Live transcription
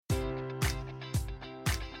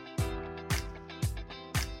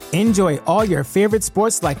Enjoy all your favorite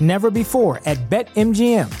sports like never before at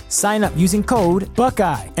BetMGM. Sign up using code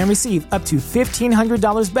Buckeye and receive up to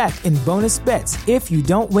 $1,500 back in bonus bets if you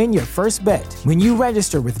don't win your first bet. When you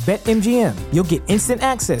register with BetMGM, you'll get instant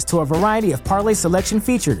access to a variety of parlay selection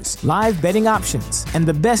features, live betting options, and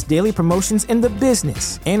the best daily promotions in the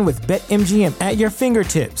business. And with BetMGM at your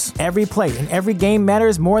fingertips, every play and every game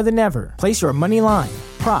matters more than ever. Place your money line,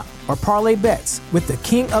 prop, or parlay bets with the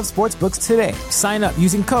king of sportsbooks today. Sign up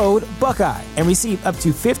using code Buckeye and receive up to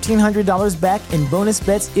 $1,500 back in bonus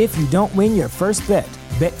bets if you don't win your first bet.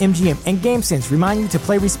 BetMGM and GameSense remind you to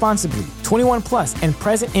play responsibly. 21 plus and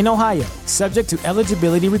present in Ohio, subject to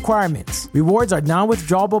eligibility requirements. Rewards are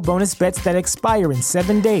non-withdrawable bonus bets that expire in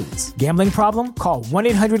 7 days. Gambling problem? Call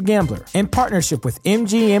 1-800-GAMBLER. In partnership with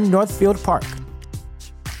MGM Northfield Park.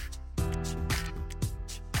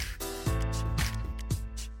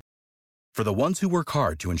 For the ones who work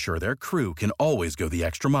hard to ensure their crew can always go the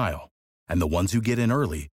extra mile, and the ones who get in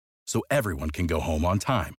early so everyone can go home on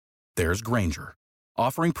time, there's Grainger,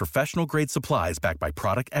 offering professional-grade supplies backed by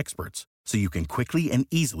product experts so you can quickly and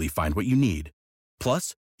easily find what you need.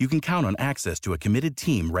 Plus, you can count on access to a committed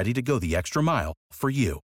team ready to go the extra mile for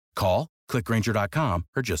you. Call, click Grainger.com,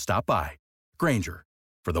 or just stop by. Grainger,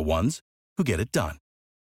 for the ones who get it done.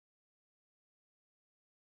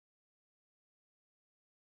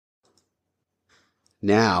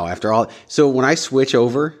 Now, after all, so when I switch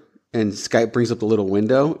over and Skype brings up the little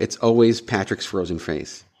window, it's always Patrick's frozen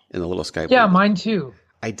face in the little Skype window. Mine too.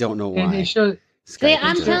 I don't know why. And it shows. See,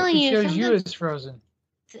 I'm telling you, it shows you as frozen.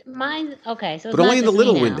 Mine, okay, so it's but only in the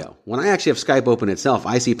little now. window. When I actually have Skype open itself,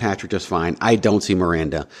 I see Patrick just fine. I don't see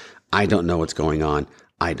Miranda. I don't know what's going on.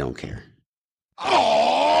 I don't care.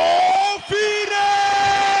 Oh, Phoenix!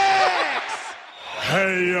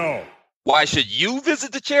 Hey, yo. Why should you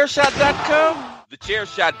visit thechairshot.com?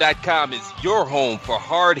 Thechairshot.com is your home for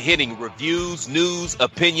hard-hitting reviews, news,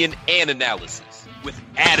 opinion, and analysis with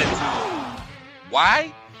attitude.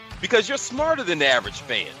 Why? Because you're smarter than the average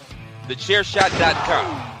fan.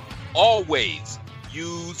 Thechairshot.com. Always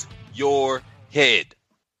use your head.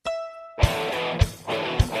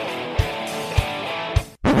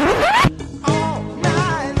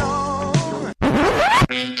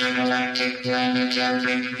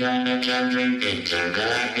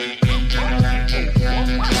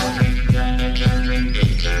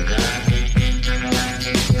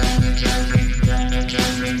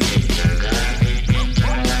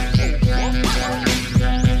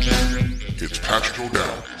 It's Patrick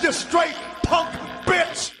O'Dowd. You straight punk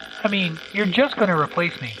bitch! I mean, you're just going to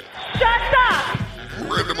replace me. Shut up!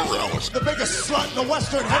 Miranda Morales. The biggest slut in the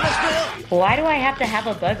Western Hemisphere. Why do I have to have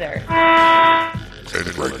a buzzer? And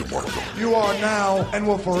Greg DeMarco. You are now and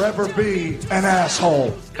will forever be an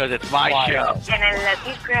asshole. Because it's my show. And I love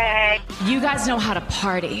you, Greg. You guys know how to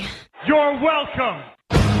party. You're welcome.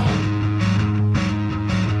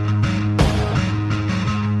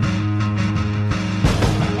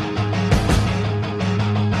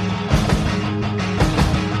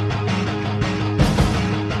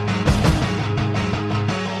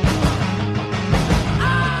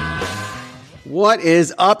 What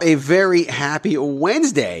is up? A very happy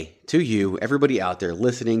Wednesday to you, everybody out there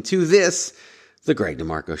listening to this, The Greg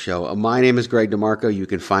DeMarco Show. My name is Greg DeMarco. You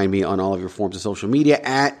can find me on all of your forms of social media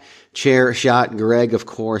at Chairshot Greg, of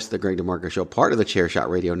course, The Greg DeMarco Show, part of the Chairshot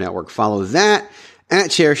Radio Network. Follow that at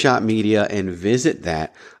Chairshot Media and visit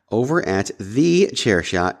that over at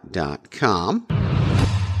thechairshot.com.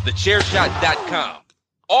 Thechairshot.com.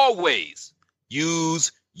 Always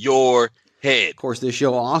use your head. Of course, this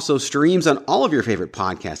show also streams on all of your favorite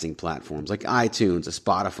podcasting platforms like iTunes,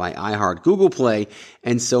 Spotify, iHeart, Google Play,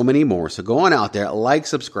 and so many more. So go on out there, like,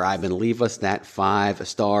 subscribe, and leave us that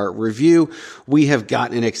 5-star review. We have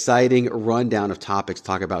got an exciting rundown of topics to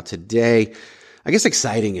talk about today. I guess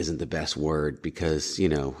exciting isn't the best word because, you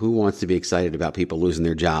know, who wants to be excited about people losing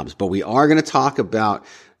their jobs? But we are going to talk about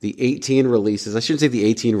the 18 releases. I shouldn't say the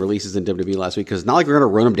 18 releases in WWE last week because it's not like we're going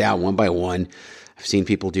to run them down one by one. I've seen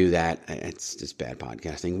people do that. It's just bad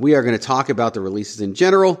podcasting. We are going to talk about the releases in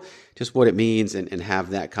general, just what it means, and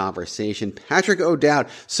have that conversation. Patrick O'Dowd.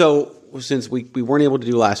 So since we weren't able to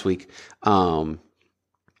do last week because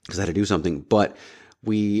I had to do something, but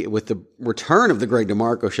with the return of the Greg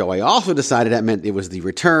DeMarco Show, I also decided that meant it was the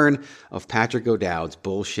return of Patrick O'Dowd's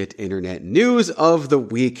Bullshit Internet News of the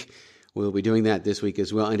Week. We'll be doing that this week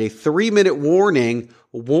as well. And a 3-minute warning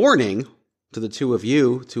to the two of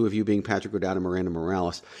you being Patrick O'Dowd and Miranda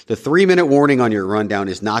Morales. The 3-minute warning on your rundown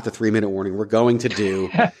is not the 3-minute warning we're going to do.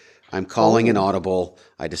 I'm calling an audible.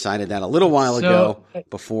 I decided that a little while ago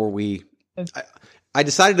before we... I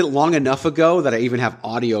decided it long enough ago that I even have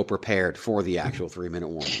audio prepared for the actual 3-minute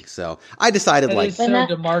warning. So I decided It's so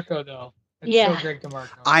DeMarco though. It's so Greg DeMarco.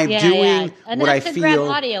 I'm doing what I to feel. grab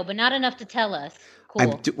audio, but not enough to tell us.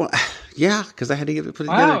 Cool. Because I had to put it together.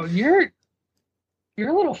 Wow, you're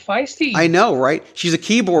a little feisty. I know, right? She's a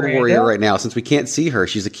keyboard warrior right now. Since we can't see her,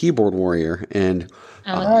 she's a keyboard warrior, and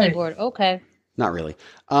I'm a keyboard. Okay. Not really.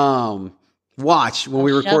 Watch when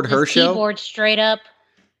we record her show. Keyboard straight up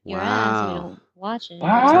your ass. So we don't watch it.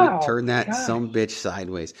 Wow. Turn that sumbitch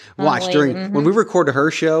sideways. Watch when we record her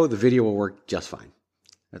show, the video will work just fine.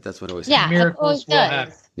 That's what always happens. Yeah, it always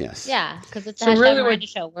does. Yes. Yeah, because it's a So really Miranda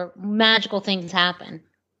show where magical things happen.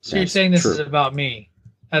 So you're saying this is about me?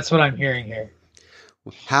 That's what I'm hearing here.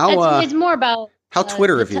 How it's more about how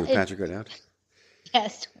Twitter of you, Patrick O'Dowd?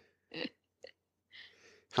 Yes.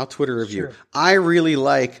 How Twitter of you? I really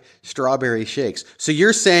like strawberry shakes. So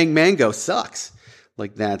you're saying mango sucks?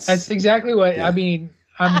 Like that's exactly what I mean.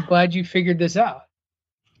 I'm glad you figured this out.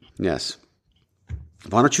 Yes.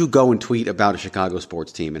 Why don't you go and tweet about a Chicago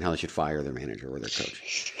sports team and how they should fire their manager or their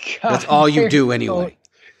coach? That's all you do anyway.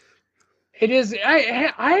 It is.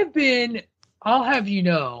 I have been. I'll have you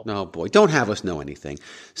know. No, boy, don't have us know anything.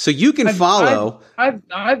 So you can follow.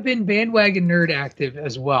 I've been bandwagon nerd active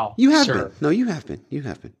as well. You have been. No, you have been. You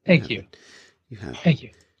have been. Thank you. You have. Thank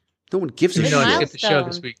you. No one gives a shit. Get the show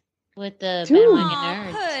this week with the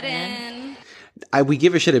bandwagon nerds. We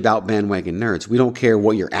give a shit about bandwagon nerds. We don't care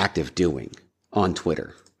what you're active doing on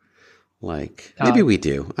Twitter. Like, maybe we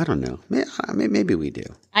do. I don't know. Maybe we do.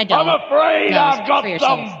 I don't. I'm afraid I've got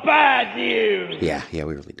some bad news. Yeah,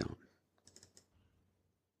 we really don't.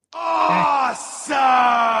 Awesome!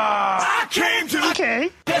 I came to... Okay.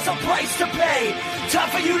 There's a price to pay. Time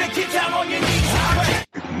for you to get down on your knees.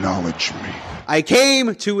 Acknowledge me. I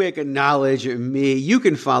came to acknowledge me. You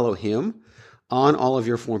can follow him on all of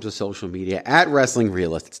your forms of social media at Wrestling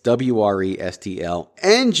Realist. It's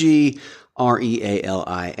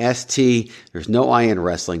WRESTLNGREALIST. There's no I in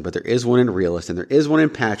wrestling, but there is one in Realist, and there is one in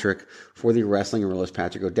Patrick for the Wrestling Realist,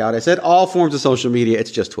 Patrick O'Dowd. I said all forms of social media. It's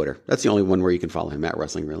just Twitter. That's the only one where you can follow him at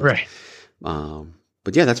Wrestling Realist. Right.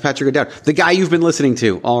 But yeah, that's Patrick O'Dowd, the guy you've been listening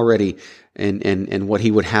to already, and what he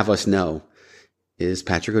would have us know is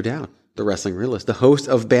Patrick O'Dowd, the Wrestling Realist, the host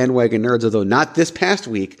of Bandwagon Nerds, although not this past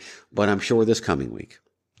week, but I'm sure this coming week.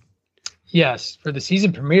 Yes, for the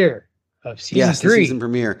season premiere of season 3. The season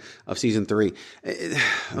premiere of season 3.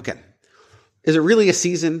 Okay. Is it really a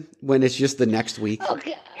season when it's just the next week?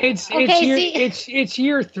 Okay. It's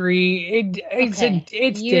year 3.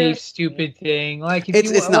 It's Dave's stupid thing. Like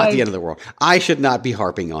it's not the end of the world. I should not be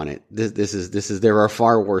harping on it. This is there are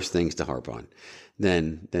far worse things to harp on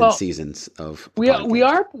than seasons of. We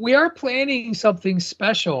are planning something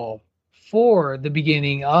special for the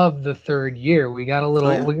beginning of the 3rd year. We got a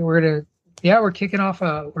little. We're kicking off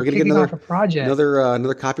a project.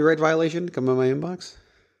 Another copyright violation come in my inbox.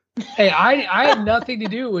 Hey, I had nothing to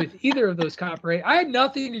do with either of those copyright. I had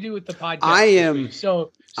nothing to do with the podcast. I am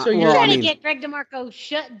so you're trying to get Greg DeMarco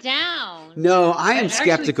shut down. No, I am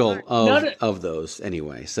skeptical of those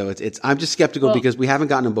anyway. So it's I'm just skeptical because we haven't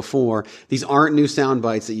gotten them before. These aren't new sound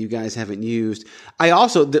bites that you guys haven't used. I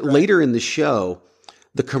also later in the show,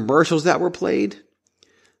 the commercials that were played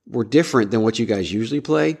were different than what you guys usually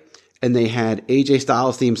play. And they had AJ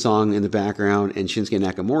Styles' theme song in the background and Shinsuke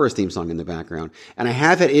Nakamura's theme song in the background. And I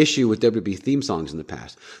have had issue with WWE theme songs in the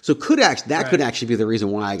past. So could actually be the reason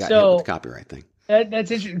why I got hit with the copyright thing. That's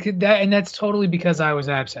interesting. And that's totally because I was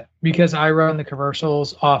absent. Because I run the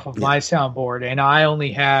commercials off of my soundboard, and I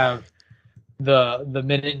only have the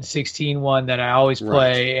minute and 16 one that I always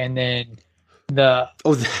play, and then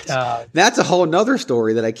that's a whole nother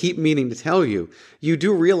story that I keep meaning to tell you. You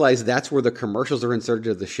do realize that's where the commercials are inserted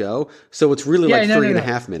to the show, so it's really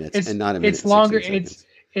 3.5 minutes and not a minute. It's longer.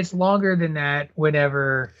 It's longer than that.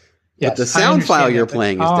 Whenever, but the sound file you're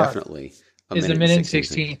playing is definitely a minute and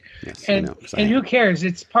 16. Yes, and who cares?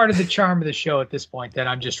 It's part of the charm of the show at this point that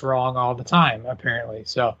I'm just wrong all the time, apparently.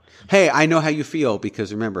 So hey, I know how you feel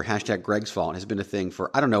because remember, hashtag Greg's Fault has been a thing for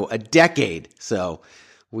a decade. So.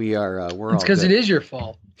 We're it's because it is your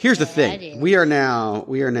fault. Here's the thing. We are now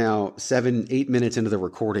 7-8 minutes into the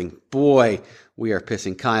recording. Boy, we are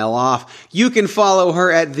pissing Kyle off. You can follow her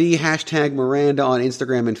at the # Miranda on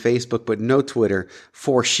Instagram and Facebook, but no Twitter,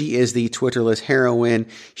 for she is the Twitterless heroine.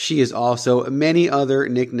 She is also many other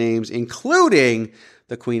nicknames, including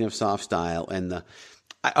the Queen of Soft Style and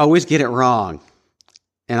I always get it wrong.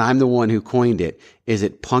 And I'm the one who coined it. Is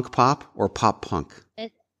it punk pop or pop punk?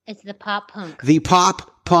 It's the pop punk. The pop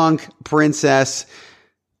punk princess,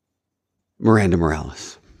 Miranda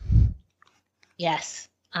Morales. Yes,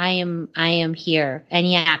 I am here. And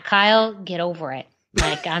yeah, Kyle, get over it.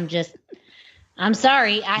 Like, I'm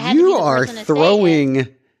sorry. I had you to be the are person to throwing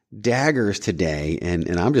daggers today,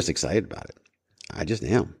 and I'm just excited about it. I just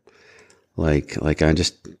am. Like I'm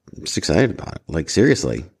just excited about it. Like,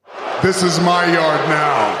 seriously. This is my yard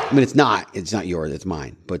now. I mean, it's not yours, it's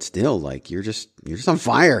mine. But still, like, you're just on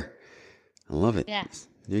fire. I love it. Yeah.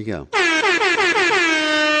 There you go.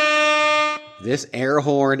 This air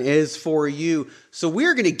horn is for you. So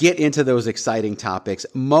we're going to get into those exciting topics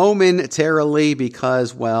momentarily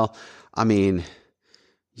because, well, I mean,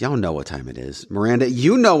 y'all know what time it is. Miranda,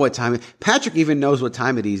 you know what time it is. Patrick even knows what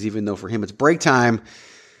time it is, even though for him it's break time.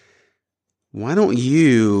 Why don't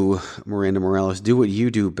you, Miranda Morales, do what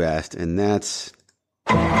you do best, and that's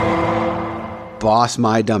boss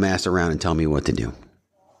my dumb ass around and tell me what to do.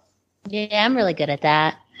 Yeah, I'm really good at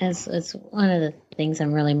that. It's one of the things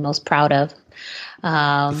I'm really most proud of.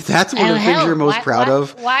 If that's one of the things you're most proud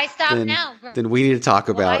of, why stop now? Then we need to talk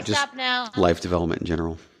about just now? Life development in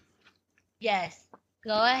general. Yes.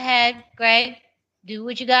 Go ahead, Greg. Do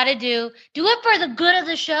what you got to do. Do it for the good of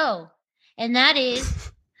the show. And that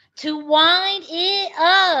is to wind it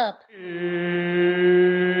up.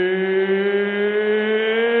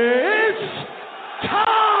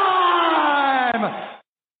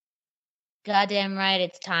 Goddamn right,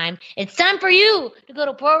 it's time. It's time for you to go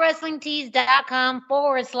to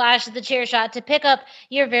ProWrestlingTees.com/TheChairShot to pick up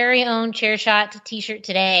your very own Chairshot t-shirt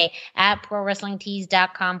today at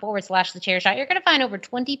ProWrestlingTees.com/TheChairShot. You're going to find over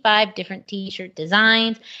 25 different t-shirt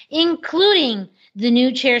designs, including the new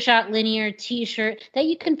Chairshot linear t-shirt that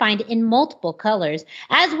you can find in multiple colors,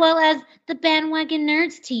 as well as the Bandwagon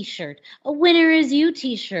Nerds t-shirt, a Winner Is You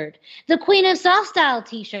t-shirt, the Queen of Soft Style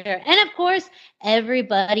t-shirt, and of course,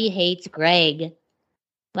 Everybody Hates Greg.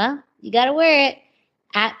 Well, you got to wear it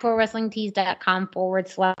at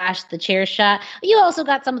ProWrestlingTees.com/TheChairShot. You also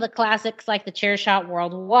got some of the classics like the Chairshot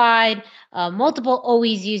Worldwide, multiple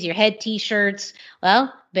Always Use Your Head t-shirts.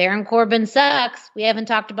 Well, Baron Corbin sucks. We haven't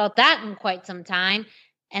talked about that in quite some time.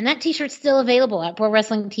 And that t-shirt's still available at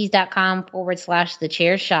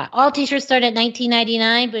ProWrestlingTees.com/TheChairShot. All t-shirts start at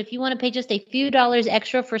 $19.99, but if you want to pay just a few dollars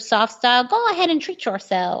extra for soft style, go ahead and treat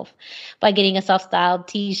yourself by getting a soft style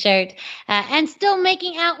t-shirt and still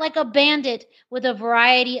making out like a bandit with a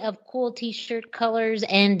variety of cool t-shirt colors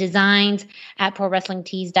and designs at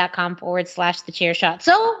ProWrestlingTees.com/TheChairShot.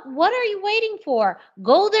 So what are you waiting for?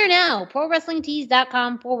 Go there now.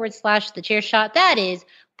 ProWrestlingTees.com/TheChairShot. That is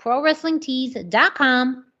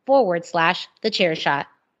ProWrestlingTees.com/TheChairShot.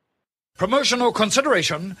 Promotional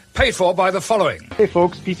consideration paid for by the following. Hey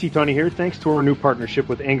folks, PC Tony here. Thanks to our new partnership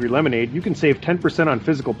with Angry Lemonade, you can save 10% on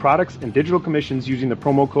physical products and digital commissions using the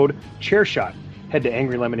promo code ChairShot. Head to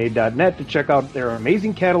angrylemonade.net to check out their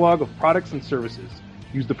amazing catalog of products and services.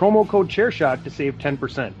 Use the promo code ChairShot to save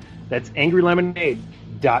 10%. That's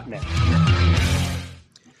angrylemonade.net.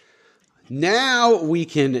 Now we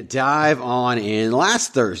can dive on in.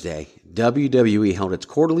 Last Thursday, WWE held its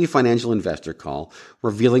quarterly financial investor call,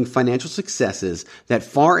 revealing financial successes that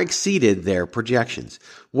far exceeded their projections.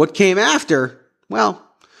 What came after, well,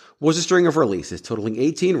 was a string of releases totaling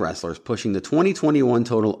 18 wrestlers, pushing the 2021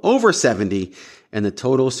 total over 70 and the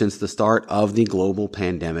total since the start of the global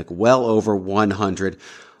pandemic well over 100.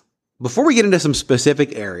 Before we get into some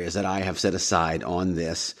specific areas that I have set aside on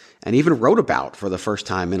this and even wrote about for the first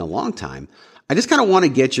time in a long time, I just kind of want to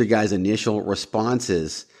get your guys' initial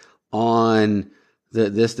responses on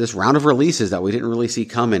this round of releases that we didn't really see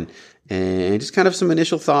coming, and just kind of some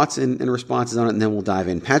initial thoughts and responses on it, and then we'll dive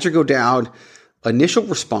in. Patrick O'Dowd, initial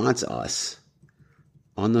response us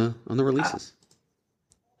on the releases.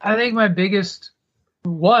 I think my biggest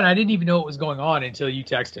one, I didn't even know what was going on until you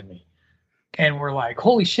texted me. And we're like,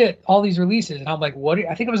 holy shit, all these releases. And I'm like, what?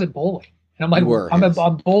 I think I was at bowling. And I'm like, I'm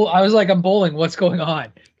bowling. What's going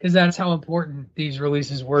on? Because that's how important these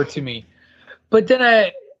releases were to me. But then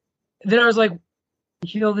I was like,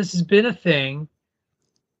 this has been a thing.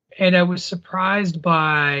 And I was surprised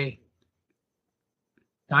by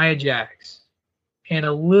Nia Jax and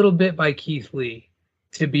a little bit by Keith Lee,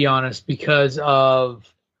 to be honest, because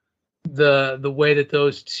of the way that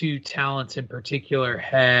those two talents in particular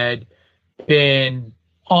had been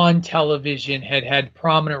on television, had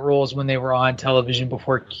prominent roles when they were on television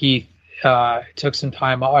before Keith took some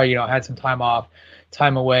time, had some time off,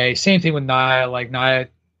 time away. Same thing with Nia, like Nia,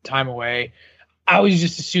 time away. I always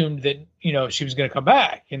just assumed that, she was going to come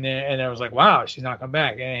back. And I was like, wow, she's not come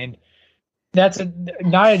back. And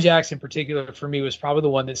Nia Jax in particular for me was probably the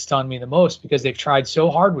one that stunned me the most because they've tried so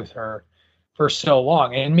hard with her for so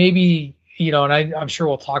long. And maybe, and I'm sure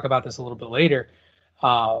we'll talk about this a little bit later.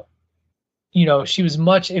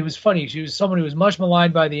 It was funny. She was someone who was much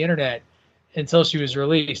maligned by the internet. until she was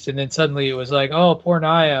released. And then suddenly it was like, oh, poor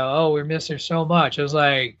Nia. Oh, we miss her so much. I was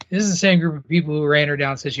like, this is the same group of people who ran her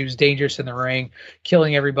down, said she was dangerous in the ring,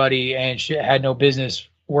 killing everybody, and she had no business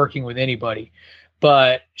working with anybody.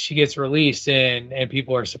 But she gets released, and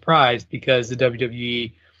people are surprised because the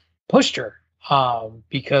WWE pushed her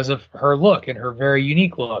because of her look and her very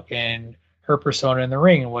unique look and her persona in the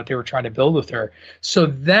ring and what they were trying to build with her. So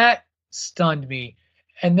that stunned me.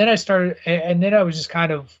 And then I was just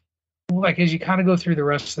kind of like, as you kind of go through the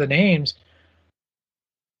rest of the names,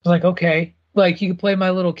 I was like, okay, like you could play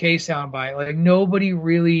My Little K soundbite. Like nobody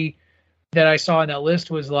really that I saw on that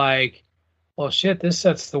list was like, well, shit, this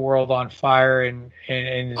sets the world on fire and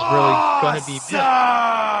is really going to be big.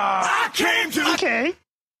 I came to... Okay.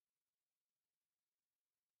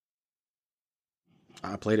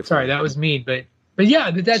 I played it. Sorry, that was mean, but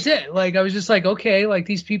yeah, that's it. Like I was just like, okay, like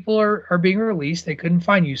these people are being released. They couldn't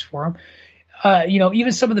find use for them.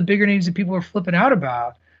 Even some of the bigger names that people were flipping out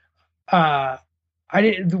about,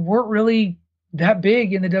 weren't really that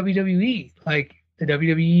big in the WWE. Like the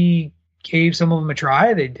WWE gave some of them a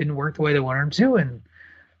try. They didn't work the way they wanted them to, and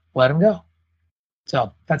let them go.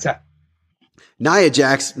 So that's that. Nia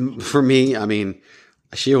Jax, for me, I mean,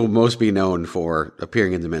 she will most be known for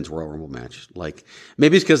appearing in the men's Royal Rumble match. Like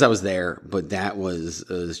maybe it's because I was there, but that was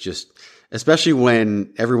just, especially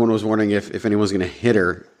when everyone was wondering if anyone was going to hit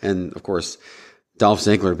her. And of course, Dolph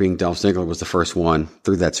Ziggler, being Dolph Ziggler, was the first one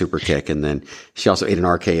through that super kick. And then she also ate an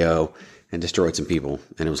RKO and destroyed some people,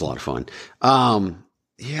 and it was a lot of fun.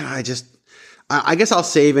 I guess I'll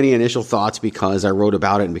save any initial thoughts because I wrote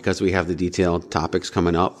about it and because we have the detailed topics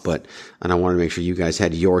coming up, and I wanted to make sure you guys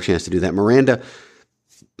had your chance to do that. Miranda,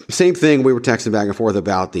 same thing. We were texting back and forth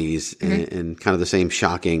about these and kind of the same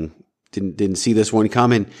shocking, didn't see this one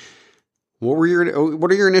coming. What are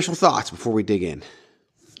your initial thoughts before we dig in?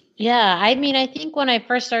 Yeah, I mean, I think when I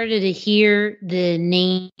first started to hear the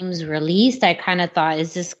names released, I kind of thought,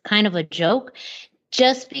 is this kind of a joke?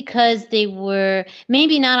 Just because they were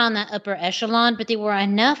maybe not on the upper echelon, but they were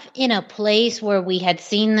enough in a place where we had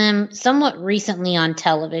seen them somewhat recently on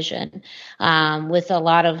television, with a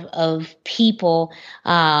lot of people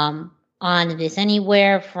on this,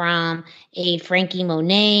 anywhere from a Frankie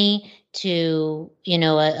Monet to,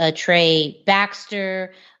 a Trey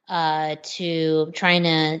Baxter, to trying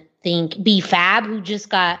to think B-Fab, who just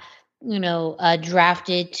got,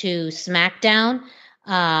 drafted to SmackDown.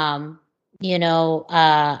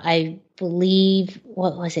 I believe,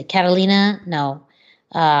 what was it, Catalina? No.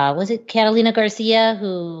 Was it Catalina Garcia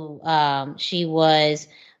who, she was,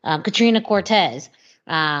 Katrina Cortez.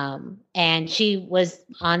 And she was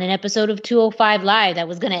on an episode of 205 Live that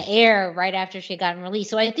was going to air right after she had gotten released.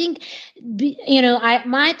 So I think,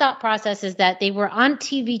 my thought process is that they were on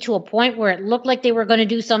TV to a point where it looked like they were going to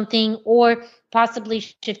do something, or possibly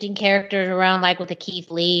shifting characters around, like with a Keith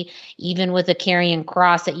Lee, even with a Karrion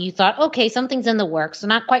Kross, that you thought, okay, something's in the works. So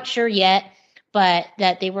not quite sure yet, but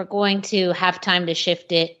that they were going to have time to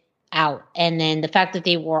shift it out. And then the fact that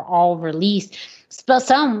they were all released,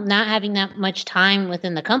 some not having that much time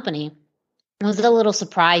within the company, was a little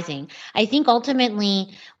surprising. I think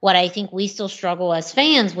ultimately what I think we still struggle as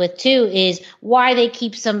fans with too is why they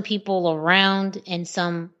keep some people around and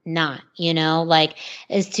some not, like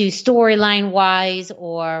as to storyline wise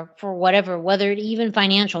or for whatever, whether it even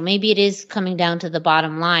financial, maybe it is coming down to the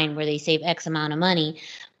bottom line where they save X amount of money.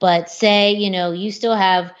 But say, you still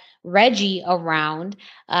have Reggie around,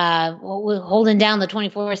 holding down the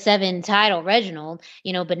 24/7 title, Reginald,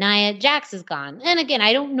 but Nia Jax is gone. And again,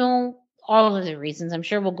 I don't know all of the reasons. I'm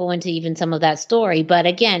sure we'll go into even some of that story. But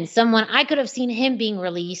again, I could have seen him being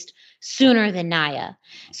released sooner than Nia.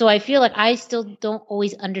 So I feel like I still don't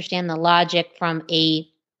always understand the logic from a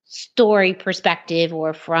story perspective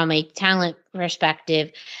or from a talent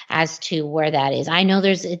perspective as to where that is. I know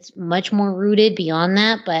it's much more rooted beyond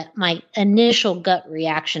that, but my initial gut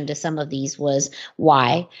reaction to some of these was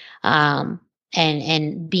why.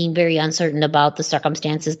 And being very uncertain about the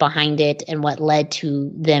circumstances behind it and what led to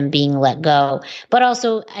them being let go. But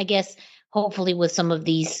also, I guess, hopefully with some of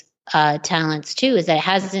these talents too, is that it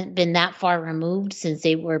hasn't been that far removed since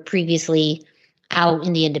they were previously out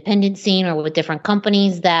in the independent scene or with different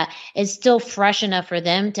companies, that it's still fresh enough for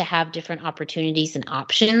them to have different opportunities and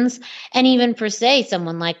options. And even for, say,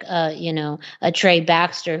 someone like, a Trey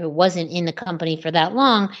Baxter who wasn't in the company for that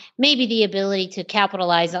long, maybe the ability to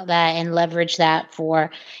capitalize on that and leverage that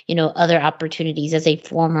for, other opportunities as a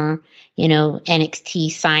former, NXT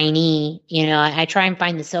signee. I try and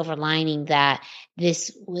find the silver lining that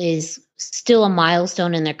this is still a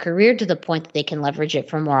milestone in their career to the point that they can leverage it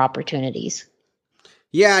for more opportunities.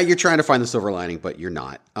 Yeah, you're trying to find the silver lining, but you're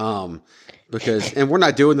not. Because we're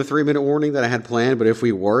not doing the 3-minute warning that I had planned, but if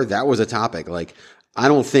we were, that was a topic. Like, I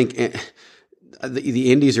don't think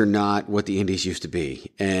the indies are not what the indies used to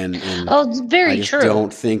be. And it's very true. I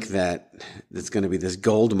don't think that it's going to be this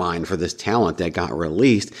gold mine for this talent that got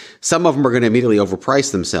released. Some of them are going to immediately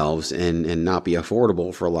overprice themselves and not be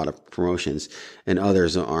affordable for a lot of promotions, and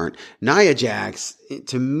others aren't. Nia Jax,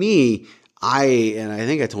 to me, I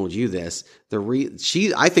think I told you this.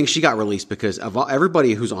 I think she got released because of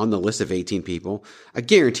everybody who's on the list of 18 people. I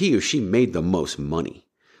guarantee you, she made the most money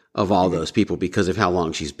of all those people because of how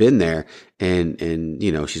long she's been there, and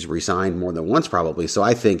she's resigned more than once probably. So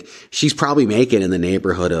I think she's probably making in the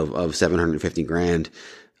neighborhood of $750,000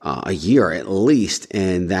 a year at least,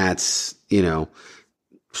 and that's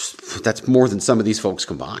more than some of these folks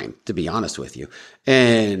combined, to be honest with you.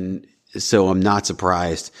 And so I'm not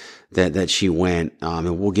surprised that she went.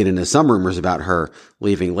 And we'll get into some rumors about her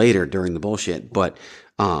leaving later during the bullshit. But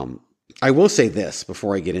I will say this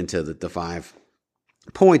before I get into the 5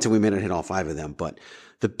 points, and we may not hit all 5 of them. But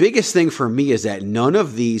the biggest thing for me is that none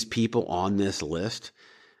of these people on this list,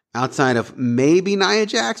 outside of maybe Nia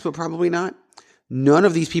Jax, but probably not, none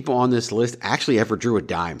of these people on this list actually ever drew a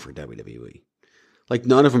dime for WWE. Like,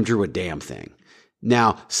 none of them drew a damn thing.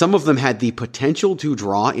 Now, some of them had the potential to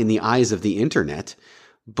draw in the eyes of the internet,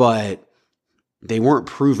 but they weren't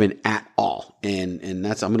proven at all. And I'm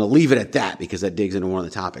going to leave it at that because that digs into one of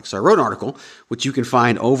the topics. So I wrote an article, which you can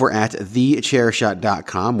find over at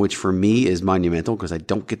thechairshot.com, which for me is monumental because I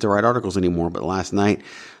don't get to write articles anymore. But last night,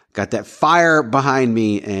 got that fire behind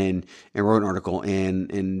me and wrote an article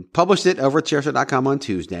and published it over at chairshot.com on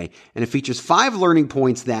Tuesday. And it features 5 learning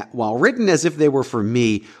points that, while written as if they were for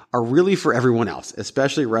me, are really for everyone else,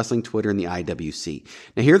 especially wrestling Twitter and the IWC.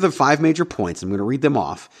 Now, here are the 5 major points. I'm going to read them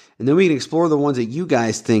off, and then we can explore the ones that you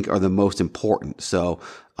guys think are the most important. So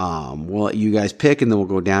we'll let you guys pick, and then we'll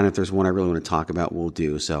go down. If there's one I really want to talk about, we'll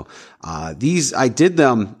do. So these are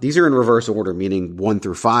in reverse order, meaning 1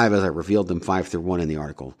 through 5 as I revealed them, 5 through 1 in the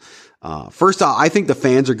article. First off, I think the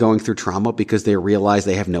fans are going through trauma because they realize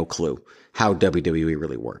they have no clue how WWE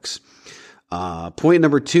really works. Point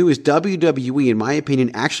number 2 is WWE, in my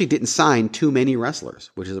opinion, actually didn't sign too many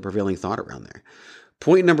wrestlers, which is a prevailing thought around there.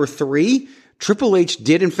 Point number 3, Triple H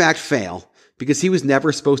did in fact fail because he was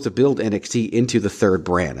never supposed to build NXT into the 3rd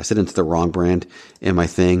brand. I said into the wrong brand in my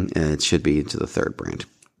thing, and it should be into the 3rd brand.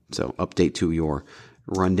 So update to your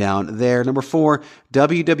rundown there. Number 4,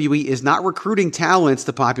 WWE is not recruiting talents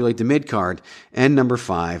to populate the mid-card. And number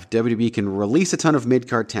 5, WWE can release a ton of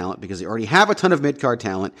mid-card talent because they already have a ton of mid-card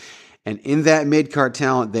talent. And in that mid-card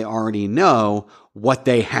talent, they already know what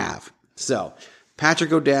they have. So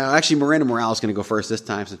Patrick O'Dowd, actually Miranda Morales is going to go first this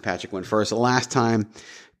time since Patrick went first the last time.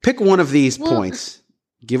 Pick one of these points.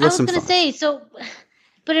 Give us some thoughts. I was going to say,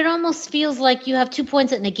 but it almost feels like you have 2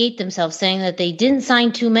 points that negate themselves, saying that they didn't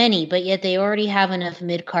sign too many, but yet they already have enough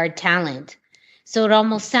mid-card talent. So it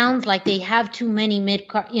almost sounds like they have too many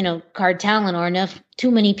card talent, or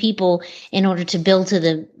too many people in order to build to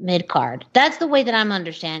the mid-card. That's the way that I'm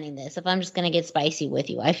understanding this. If I'm just going to get spicy with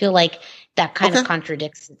you, I feel like that kind of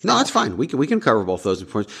contradicts itself. No, that's fine. We can cover both those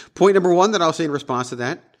points. Point number 1 that I'll say in response to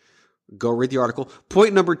that, go read the article.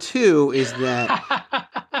 Point number 2 is that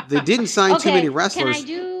they didn't sign too many wrestlers.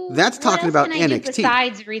 That's talking about NXT.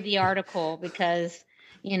 Besides read the article, because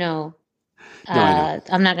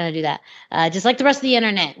I'm not going to do that. Just like the rest of the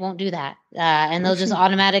internet won't do that. And they'll just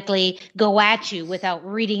automatically go at you without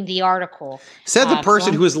reading the article. Said the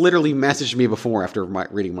person who has literally messaged me before after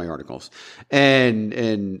reading my articles.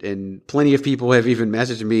 And plenty of people have even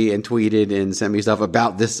messaged me and tweeted and sent me stuff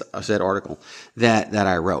about this said article that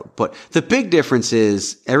I wrote. But the big difference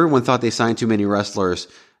is everyone thought they signed too many wrestlers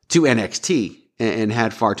to NXT and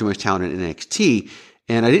had far too much talent in NXT.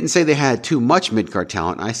 And I didn't say they had too much mid-card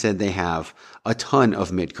talent. I said they have a ton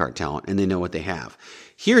of mid-card talent, and they know what they have.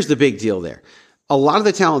 Here's the big deal there. A lot of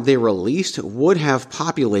the talent they released would have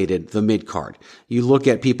populated the mid-card. You look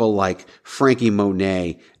at people like Frankie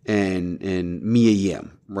Monet and Mia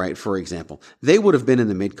Yim, right, for example. They would have been in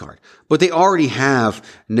the mid-card. But they already have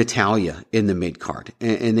Natalya in the mid-card,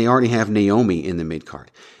 and they already have Naomi in the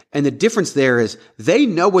mid-card. And the difference there is they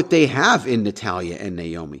know what they have in Natalya and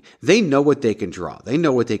Naomi. They know what they can draw. They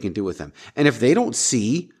know what they can do with them. And if they don't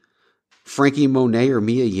see Frankie Monet or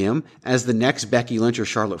Mia Yim as the next Becky Lynch or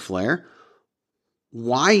Charlotte Flair,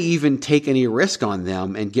 why even take any risk on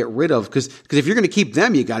them and get rid of, because if you're going to keep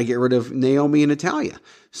them, you got to get rid of Naomi and Natalya.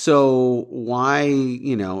 So why,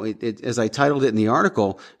 as I titled it in the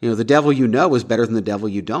article, the devil you know is better than the devil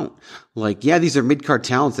you don't. Like, yeah, these are mid-card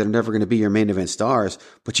talents that are never going to be your main event stars,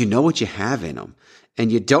 but you know what you have in them,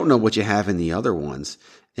 and you don't know what you have in the other ones.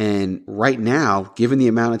 And right now, given the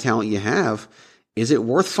amount of talent you have, is it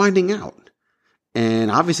worth finding out? And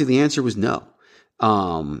obviously the answer was no.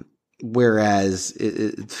 Whereas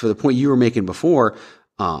for the point you were making before,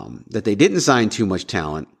 that they didn't sign too much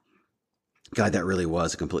talent, God, that really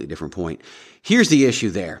was a completely different point. Here's the issue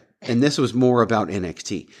there, and this was more about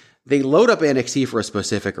NXT. They load up NXT for a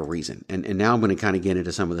specific reason, and now I'm going to kind of get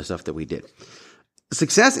into some of the stuff that we did.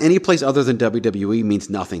 Success any place other than WWE means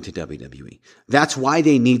nothing to WWE. That's why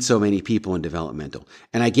they need so many people in developmental.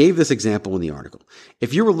 And I gave this example in the article.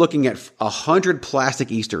 If you were looking at 100 plastic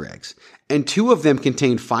Easter eggs and 2 of them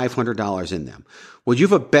contained $500 in them, would you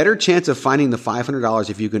have a better chance of finding the $500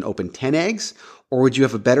 if you can open 10 eggs? Or would you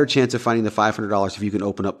have a better chance of finding the $500 if you can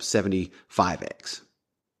open up 75 eggs?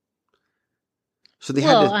 So they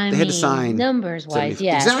had to sign numbers wise,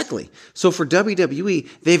 yeah. Exactly. So for WWE,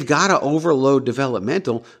 they've got to overload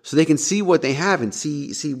developmental so they can see what they have and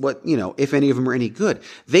see what, if any of them are any good.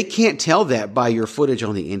 They can't tell that by your footage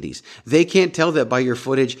on the indies. They can't tell that by your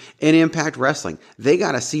footage in Impact Wrestling. They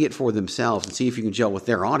got to see it for themselves and see if you can gel with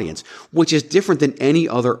their audience, which is different than any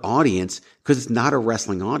other audience because it's not a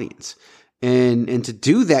wrestling audience. And to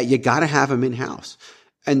do that, you got to have them in-house.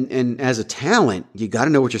 And as a talent, you got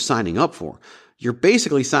to know what you're signing up for. You're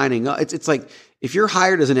basically signing up. It's like if you're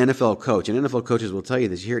hired as an NFL coach, and NFL coaches will tell you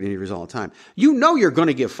this, you hear it in interviews all the time, you're going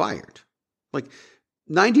to get fired. Like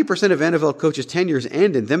 90% of NFL coaches' tenures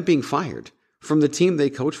end in them being fired from the team they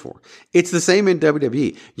coach for. It's the same in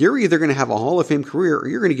WWE. You're either going to have a Hall of Fame career or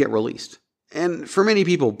you're going to get released. And for many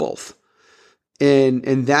people, both.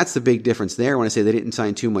 And that's the big difference there. When I say they didn't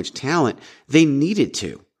sign too much talent, they needed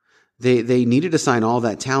to. They needed to sign all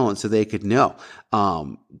that talent so they could know.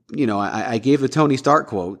 I gave the Tony Stark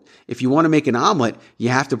quote, if you want to make an omelet, you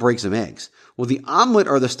have to break some eggs. Well, the omelet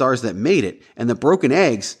are the stars that made it, and the broken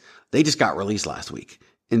eggs, they just got released last week.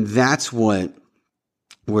 And that's what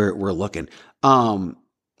we're looking. And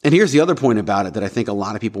here's the other point about it that I think a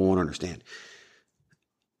lot of people won't understand.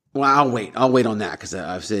 Well, I'll wait on that because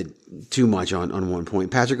I've said too much on one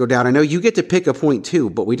point. Patrick O'Dowd, I know you get to pick a point too,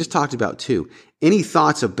 but we just talked about 2. Any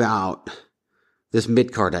thoughts about this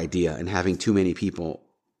mid-card idea and having too many people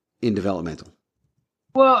in developmental?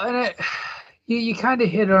 Well, and you kind of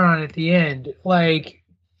hit on it at the end. Like,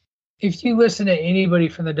 if you listen to anybody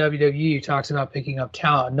from the WWE who talks about picking up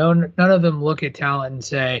talent, none of them look at talent and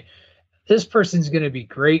say, this person's going to be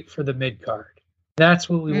great for the mid-card. That's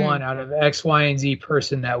what we want out of X, Y, and Z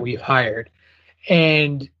person that we've hired.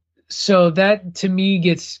 And so that, to me,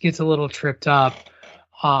 gets a little tripped up.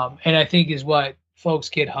 And I think is what folks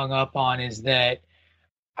get hung up on is that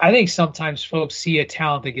I think sometimes folks see a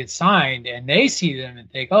talent that gets signed and they see them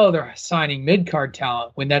and think, oh, they're signing mid-card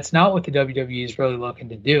talent, when that's not what the WWE is really looking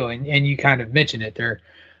to do. And you kind of mentioned it.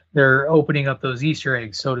 They're opening up those Easter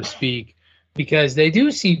eggs, so to speak, because they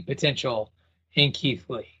do see potential in Keith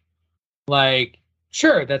Lee. Like,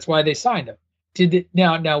 sure, that's why they signed him.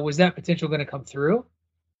 Now was that potential going to come through?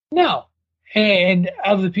 No. And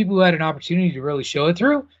of the people who had an opportunity to really show it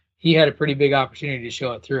through, he had a pretty big opportunity to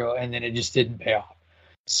show it through, and then it just didn't pay off.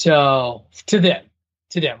 So to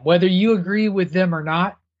them, whether you agree with them or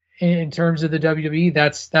not in terms of the WWE,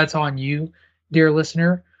 that's on you, dear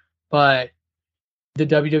listener. But the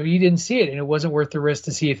WWE didn't see it, and it wasn't worth the risk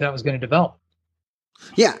to see if that was going to develop.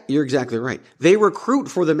 Yeah, you're exactly right. They recruit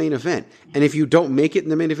for the main event. And if you don't make it in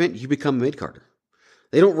the main event, you become a mid-carder.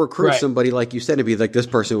 They don't recruit somebody like you said to be like, this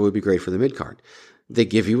person would be great for the mid-card. They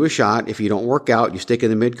give you a shot. If you don't work out, you stick in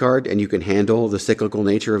the mid-card and you can handle the cyclical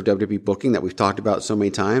nature of WWE booking that we've talked about so many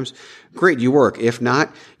times. Great, you work. If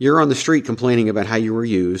not, you're on the street complaining about how you were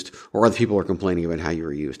used, or other people are complaining about how you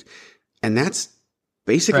were used. And that's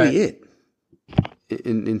basically it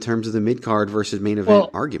in terms of the mid-card versus main event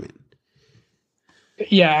argument.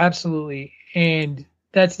 Yeah, absolutely. And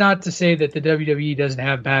that's not to say that the WWE doesn't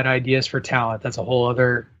have bad ideas for talent. That's a whole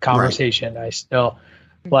other conversation. Right. I still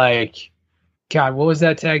God, what was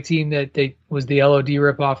that tag team that was the LOD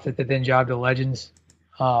ripoff that they then jobbed to Legends?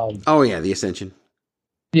 The Ascension.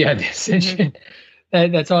 Yeah, the Ascension.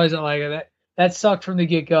 That's always like that sucked from the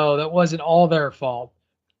get-go. That wasn't all their fault,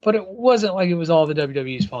 but it wasn't like it was all the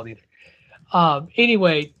WWE's fault either.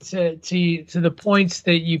 Anyway, to the points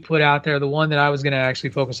that you put out there, the one that I was going to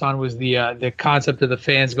actually focus on was the concept of the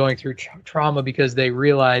fans going through trauma because they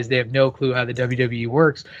realize they have no clue how the WWE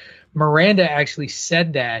works. Miranda actually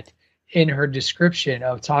said that in her description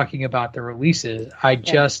of talking about the releases. I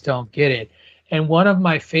just don't get it. And one of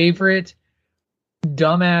my favorite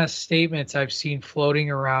dumbass statements I've seen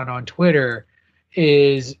floating around on Twitter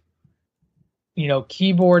is,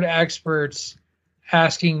 keyboard experts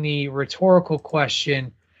asking the rhetorical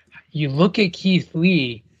question, you look at Keith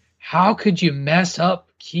Lee, how could you mess up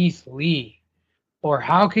Keith Lee? Or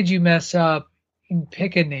how could you mess up,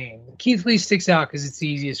 pick a name? Keith Lee sticks out because it's the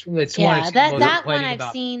easiest. It's that one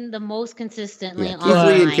I've seen the most consistently. Keith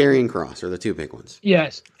Lee and Karrion Kross are the two big ones.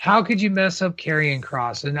 Yes. How could you mess up Karrion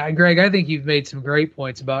Kross? And Greg, I think you've made some great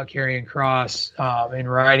points about Karrion Kross in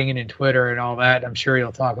writing and in Twitter and all that. I'm sure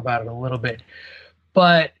you'll talk about it a little bit.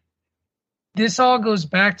 But this all goes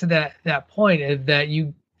back to that point of that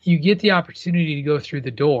you get the opportunity to go through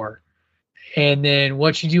the door, and then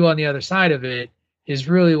what you do on the other side of it is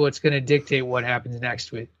really what's going to dictate what happens next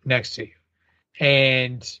to you.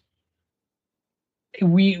 And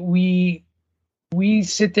we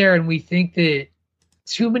sit there and we think that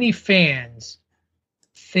too many fans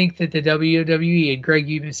think that the WWE, and Greg,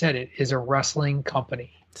 you even said it, is a wrestling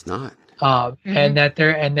company. It's not. And that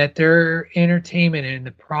their entertainment and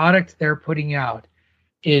the product they're putting out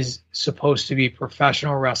is supposed to be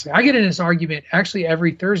professional wrestling. I get in this argument actually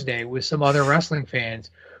every Thursday with some other wrestling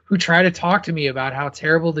fans who try to talk to me about how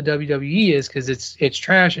terrible the WWE is because it's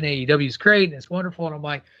trash and AEW is great and it's wonderful. And I'm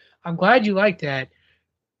like, I'm glad you like that.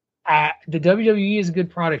 The WWE is a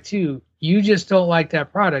good product too. You just don't like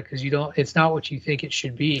that product because it's not what you think it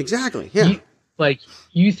should be. Exactly. Yeah.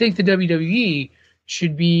 You think the WWE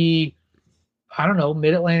should be, I don't know,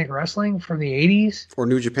 Mid-Atlantic Wrestling from the 80s? Or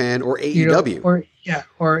New Japan or AEW.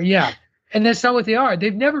 And that's not what they are.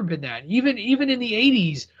 They've never been that. Even in the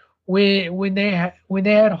 80s when they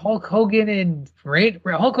had Hulk Hogan and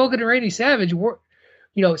Randy Savage,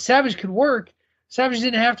 Savage could work. Savage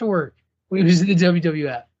didn't have to work when he was in the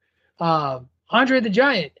WWF. Andre the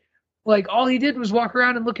Giant, all he did was walk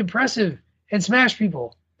around and look impressive and smash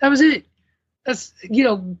people. That was it. That's,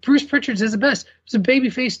 Bruce Pritchard's is the best. It was a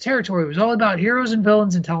babyface territory. It was all about heroes and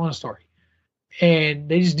villains and telling a story. And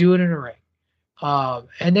they just do it in a ring.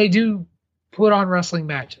 And they do put on wrestling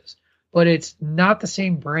matches. But it's not the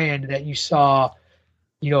same brand that you saw,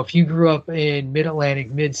 if you grew up in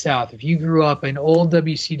Mid-Atlantic, Mid-South, if you grew up in old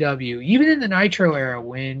WCW, even in the Nitro era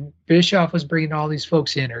when Bischoff was bringing all these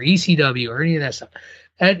folks in, or ECW, or any of that stuff.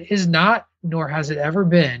 That is not, nor has it ever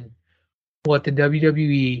been, what the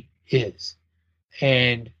WWE is.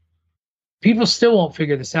 And people still won't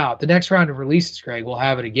figure this out. The next round of releases, Greg, will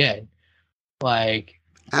have it again.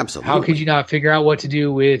 Absolutely. How could you not figure out what to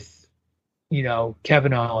do with,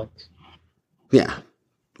 Kevin Owens? Yeah.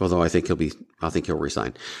 Although I think he'll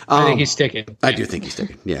resign. I think he's sticking. I do think he's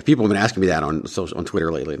sticking. Yeah. People have been asking me that on Twitter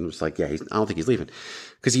lately. And it's I don't think he's leaving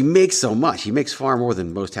because he makes so much. He makes far more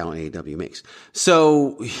than most talent AEW makes.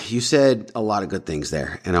 So you said a lot of good things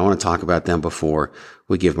there, and I want to talk about them before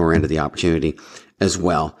we give Miranda the opportunity as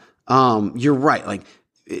well. You're right.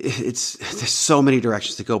 There's so many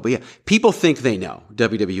directions to go, but yeah, people think they know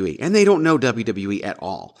WWE and they don't know WWE at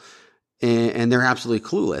all. And they're absolutely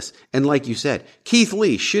clueless. And like you said, Keith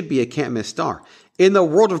Lee should be a can't miss star. In the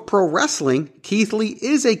world of pro wrestling, Keith Lee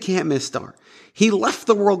is a can't miss star. He left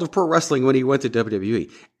the world of pro wrestling when he went to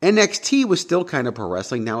WWE. NXT was still kind of pro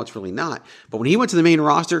wrestling. Now it's really not. But when he went to the main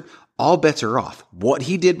roster, all bets are off. What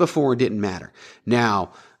he did before didn't matter.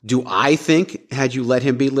 Now, do I think had you let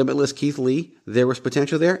him be Limitless Keith Lee, there was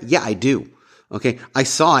potential there? Yeah, I do. Okay. I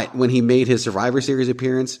saw it when he made his Survivor Series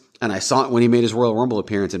appearance, and I saw it when he made his Royal Rumble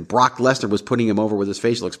appearance, and Brock Lesnar was putting him over with his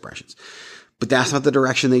facial expressions. But that's not the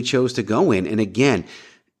direction they chose to go in. And again,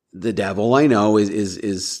 the devil I know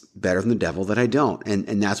is better than the devil that I don't.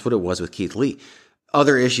 And that's what it was with Keith Lee.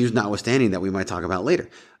 Other issues notwithstanding that we might talk about later.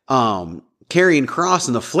 Karrion Kross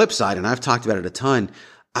on the flip side, and I've talked about it a ton,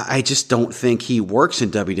 I just don't think he works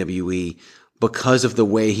in WWE because of the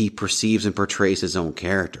way he perceives and portrays his own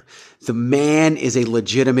character. The man is a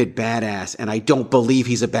legitimate badass, and I don't believe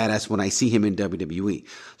he's a badass when I see him in WWE.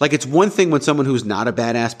 It's one thing when someone who's not a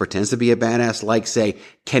badass pretends to be a badass, like, say,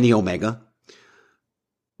 Kenny Omega.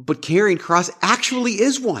 But Karrion Kross actually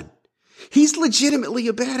is one. He's legitimately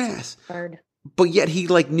a badass. Bird. But yet he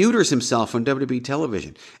neuters himself on WWE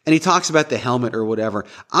television. And he talks about the helmet or whatever.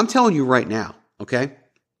 I'm telling you right now, okay?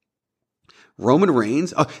 Roman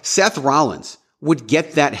Reigns, Seth Rollins would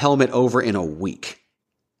get that helmet over in a week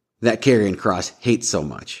that Karrion Kross hates so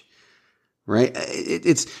much, right?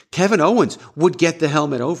 It's Kevin Owens would get the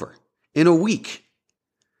helmet over in a week,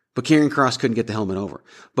 but Karrion Kross couldn't get the helmet over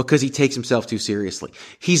because he takes himself too seriously.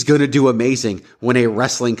 He's going to do amazing when a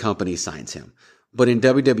wrestling company signs him. But in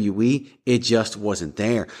WWE, it just wasn't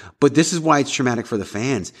there. But this is why it's traumatic for the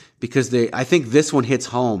fans, because I think this one hits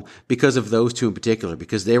home because of those two in particular,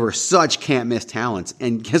 because they were such can't miss talents.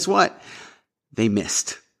 And guess what? They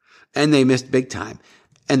missed. And they missed big time.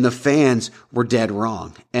 And the fans were dead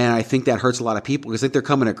wrong. And I think that hurts a lot of people, because I think they're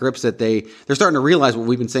coming to grips that they're starting to realize what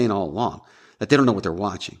we've been saying all along, that they don't know what they're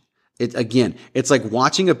watching. It's like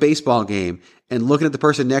watching a baseball game and looking at the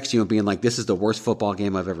person next to you and being like, this is the worst football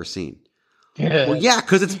game I've ever seen. Yeah. Well, yeah,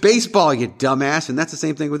 because it's baseball, you dumbass. And that's the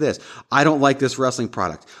same thing with this. I don't like this wrestling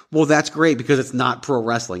product. Well, that's great, because it's not pro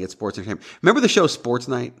wrestling. It's sports entertainment. Remember the show Sports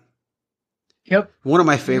Night? Yep. One of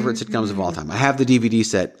my favorite sitcoms of all time. I have the DVD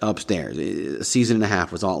set upstairs. A season and a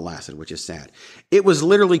half was all it lasted, which is sad. It was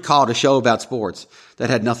literally called a show about sports that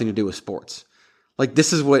had nothing to do with sports. Like,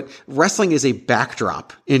 this is what wrestling is, a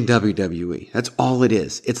backdrop in WWE. That's all it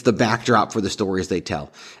is. It's the backdrop for the stories they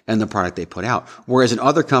tell and the product they put out. Whereas in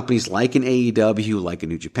other companies like in AEW, like in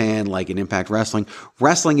New Japan, like in Impact Wrestling,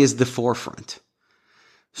 wrestling is the forefront.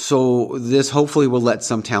 So this hopefully will let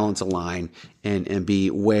some talents align and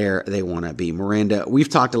be where they want to be. Miranda, we've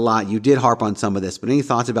talked a lot. You did harp on some of this, but any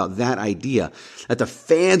thoughts about that idea that the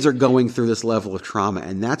fans are going through this level of trauma?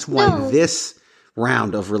 And that's why this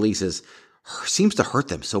round of releases seems to hurt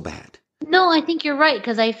them so bad. No, I think you're right,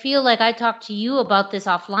 because I feel like I talked to you about this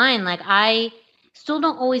offline. Like, I still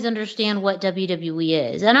don't always understand what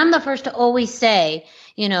WWE is. And I'm the first to always say,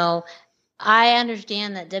 I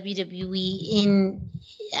understand that WWE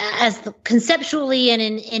conceptually and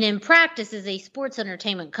in practice is a sports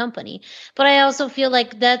entertainment company. But I also feel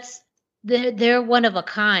like they're one of a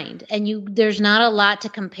kind, and there's not a lot to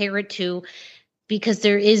compare it to, because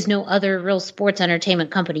there is no other real sports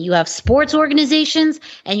entertainment company. You have sports organizations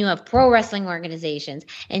and you have pro wrestling organizations.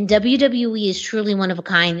 And WWE is truly one of a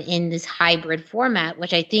kind in this hybrid format,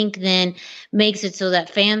 which I think then makes it so that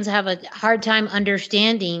fans have a hard time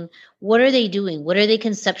understanding, what are they doing? What are they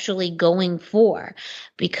conceptually going for?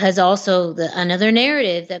 Because also another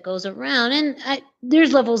narrative that goes around, and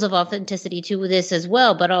there's levels of authenticity to this as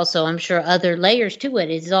well, but also I'm sure other layers to it,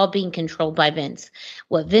 is all being controlled by Vince.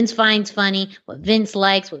 What Vince finds funny, what Vince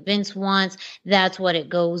likes, what Vince wants, that's what it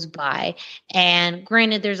goes by. And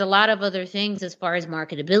granted, there's a lot of other things as far as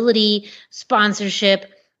marketability,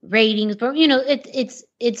 sponsorship, ratings, but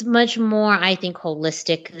it's much more, I think,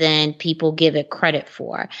 holistic than people give it credit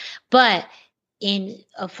for. But in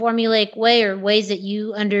a formulaic way, or ways that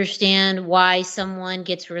you understand why someone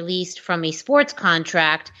gets released from a sports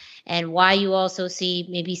contract and why you also see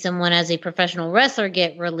maybe someone as a professional wrestler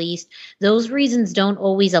get released, those reasons don't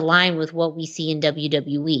always align with what we see in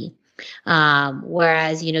WWE.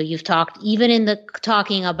 Whereas, you've talked, even in the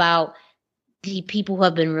talking about the people who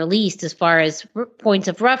have been released as far as points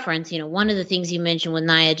of reference, one of the things you mentioned with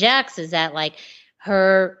Nia Jax is that, like,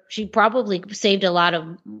 she probably saved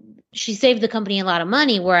the company a lot of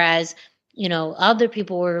money, whereas, other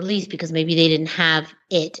people were released because maybe they didn't have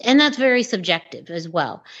it. And that's very subjective as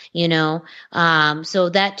well, so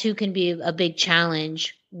that too can be a big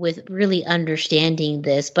challenge with really understanding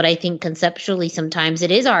this. But I think conceptually, sometimes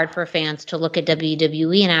it is hard for fans to look at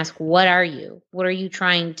WWE and ask, what are you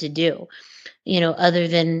trying to do? Other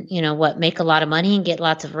than, make a lot of money and get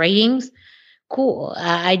lots of ratings. Cool.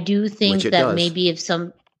 I do think that maybe if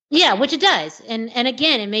which it does. And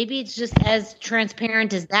again, and maybe it's just as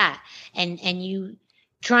transparent as that. And you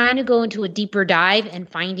trying to go into a deeper dive and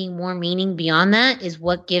finding more meaning beyond that is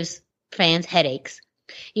what gives fans headaches.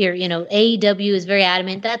 Here, AEW is very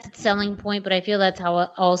adamant. That's its selling point, but I feel that's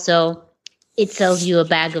how also it sells you a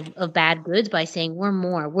bag of bad goods by saying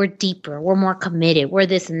we're deeper, we're more committed, we're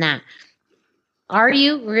this and that. Are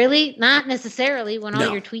you really? Not necessarily, when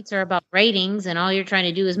all your tweets are about ratings and all you're trying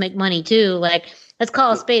to do is make money too. Like, let's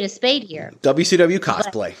call a spade here. WCW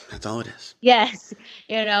cosplay. That's all it is. Yes.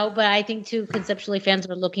 But I think too, conceptually, fans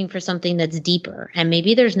are looking for something that's deeper. And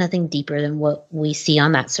maybe there's nothing deeper than what we see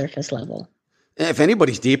on that surface level. If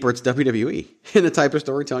anybody's deeper, it's WWE in the type of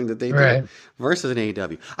storytelling that they do versus an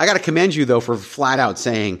AEW. I got to commend you, though, for flat out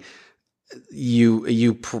saying,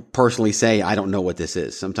 you personally say, I don't know what this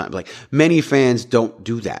is. Sometimes, like, many fans don't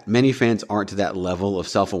do that. Many fans aren't to that level of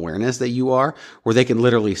self-awareness that you are, where they can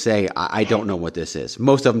literally say, I don't know what this is.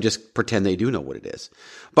 Most of them just pretend they do know what it is.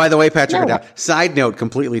 By the way, Patrick, side note,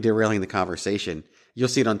 completely derailing the conversation. You'll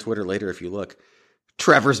see it on Twitter later if you look.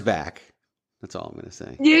 Trevor's back. That's all I'm going to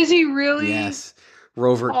say. Is he really? Yes.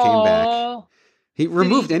 Rovert came back. He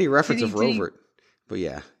removed any reference of Rovert. But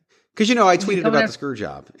yeah. Because, I tweeted about the screw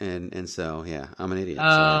job. And so, yeah, I'm an idiot.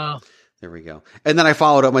 So there we go. And then I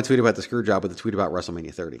followed up my tweet about the screw job with a tweet about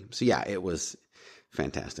WrestleMania 30. So, yeah, it was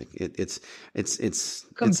fantastic. It's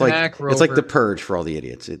Come like back, it's like Rover. the Purge for all the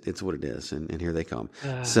idiots. It's what it is, and here they come.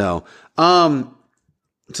 So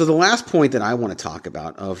the last point that I want to talk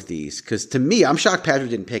about of these, because to me, I'm shocked Patrick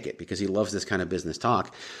didn't pick it because he loves this kind of business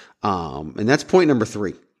talk, and that's point number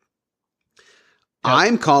 3.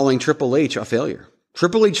 I'm calling Triple H a failure.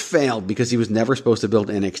 Triple H failed because he was never supposed to build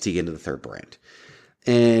NXT into the third brand.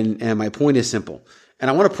 And my point is simple. And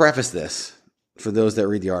I want to preface this for those that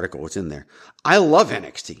read the article. It's in there. I love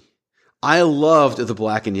NXT. I loved the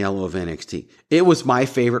black and yellow of NXT. It was my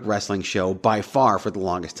favorite wrestling show by far for the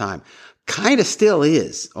longest time. Kind of still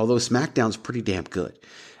is, although SmackDown's pretty damn good.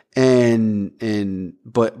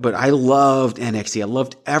 But I loved NXT. I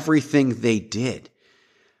loved everything they did.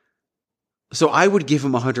 So I would give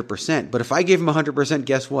him 100%. But if I gave him 100%,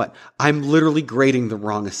 guess what? I'm literally grading the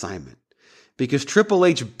wrong assignment. Because Triple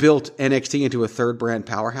H built NXT into a third brand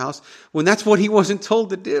powerhouse when that's what he wasn't told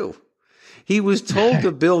to do. He was told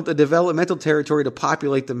to build a developmental territory to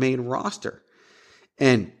populate the main roster.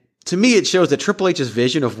 And to me, it shows that Triple H's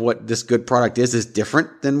vision of what this good product is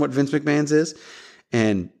different than what Vince McMahon's is.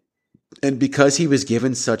 And because he was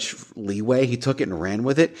given such leeway, he took it and ran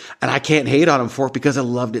with it. And I can't hate on him for it because I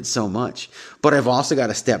loved it so much. But I've also got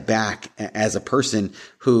to step back as a person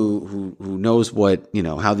who knows what,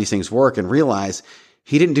 how these things work and realize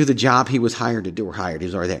he didn't do the job he was hired to do, or hired. He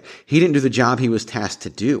was already there. He didn't do the job he was tasked to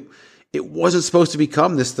do. It wasn't supposed to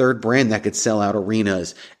become this third brand that could sell out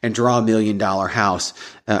arenas and draw $1 million house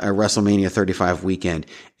at WrestleMania 35 weekend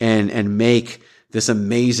and make this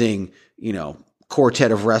amazing,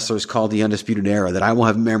 quartet of wrestlers called the Undisputed Era that I will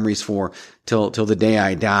have memories for till the day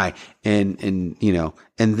I die. And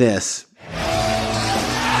this.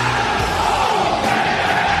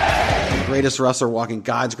 The greatest wrestler walking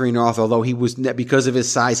God's green earth, although he was, because of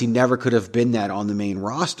his size, he never could have been that on the main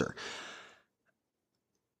roster.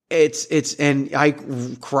 And I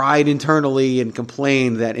cried internally and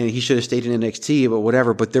complained that he should have stayed in NXT, but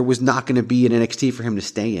whatever. But there was not going to be an NXT for him to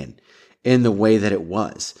stay in the way that it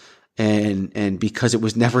was. And because it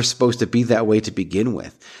was never supposed to be that way to begin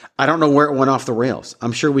with. I don't know where it went off the rails.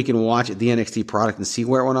 I'm sure we can watch the NXT product and see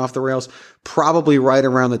where it went off the rails. Probably right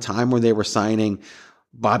around the time when they were signing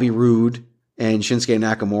Bobby Roode and Shinsuke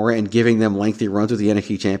Nakamura and giving them lengthy runs with the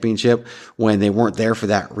NXT Championship when they weren't there for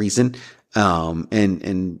that reason.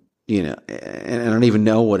 And I don't even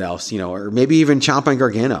know what else, or maybe even Ciampa and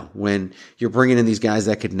Gargano when you're bringing in these guys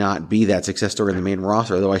that could not be that success story in the main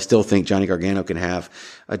roster. Although I still think Johnny Gargano can have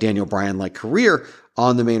a Daniel Bryan-like career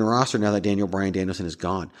on the main roster now that Daniel Bryan Danielson is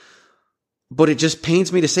gone. But it just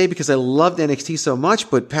pains me to say because I loved NXT so much,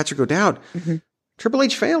 but Patrick O'Dowd, Triple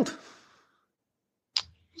H failed.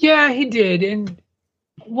 Yeah, he did. And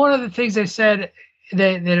one of the things I said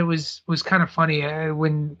that it was kind of funny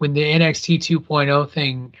when the NXT 2.0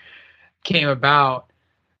 thing came about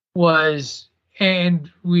was, and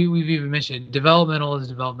we've even mentioned, developmental is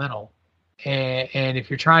developmental. And if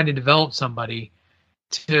you're trying to develop somebody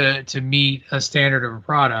to meet a standard of a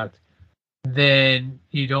product, then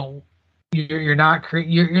you're not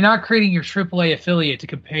creating your AAA affiliate to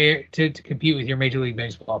compete with your Major League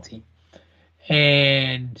Baseball team.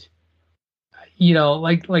 And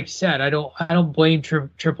like you said, I don't blame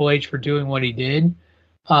Triple H for doing what he did,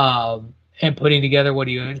 and putting together what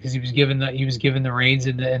he did because he was given the reins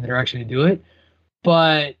and the direction to do it.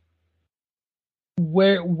 But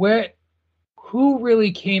who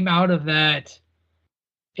really came out of that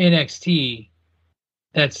NXT?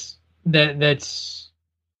 That's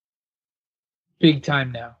big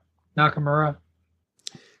time now. Nakamura.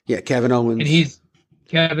 Yeah, Kevin Owens. And he's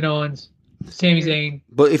Kevin Owens. Sami Zayn.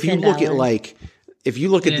 But if you look at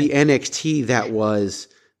the NXT that was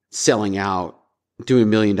selling out, doing $1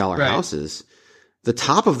 million houses, the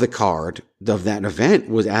top of the card of that event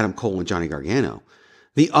was Adam Cole and Johnny Gargano.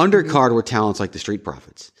 The undercard were talents like the Street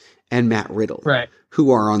Profits and Matt Riddle, who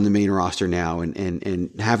are on the main roster now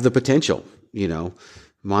and have the potential.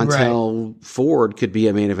 Montel Ford could be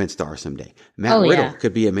a main event star someday. Matt Riddle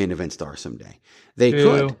could be a main event star someday. They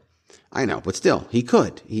could. I know, but still, he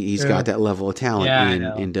could. He's got that level of talent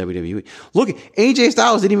in WWE. Look, AJ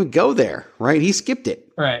Styles didn't even go there, right? He skipped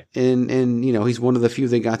it. Right. And he's one of the few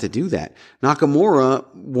that got to do that. Nakamura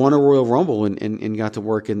won a Royal Rumble and got to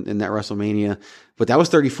work in that WrestleMania, but that was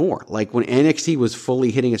 34. Like when NXT was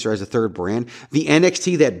fully hitting its as a third brand, the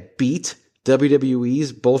NXT that beat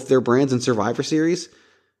WWE's, both their brands in Survivor Series,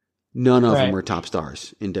 none of them are top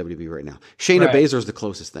stars in WWE right now. Shayna Baszler is the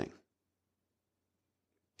closest thing.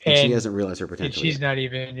 And she hasn't realized her potential. And she's not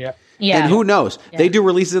even, Yeah. And who knows? Yeah. They do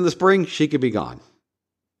releases in the spring. She could be gone.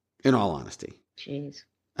 In all honesty. Jeez.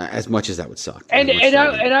 As much as that would suck. And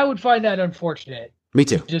I would find that unfortunate. Me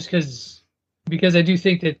too. Just because because I do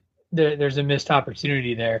think that there's a missed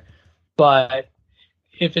opportunity there. But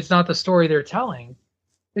if it's not the story they're telling,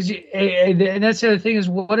 and that's the other thing is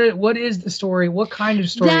what is the story? What kind of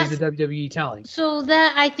story is the WWE telling? So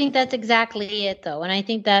I think that's exactly it, though, and I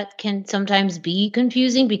think that can sometimes be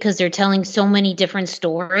confusing because they're telling so many different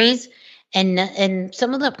stories, and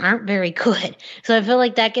some of them aren't very good. So I feel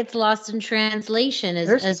like that gets lost in translation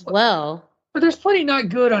as well. But there's plenty not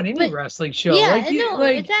good on any wrestling show. Yeah,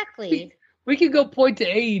 exactly. We could go point to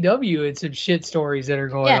AEW and some shit stories that are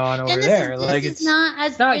going on over there. It's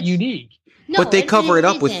not unique. No, but they cover it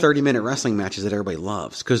up with 30-minute wrestling matches that everybody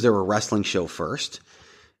loves because they're a wrestling show first.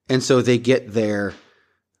 And so they get their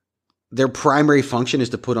primary function is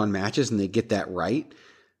to put on matches, and they get that right.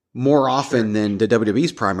 More often than the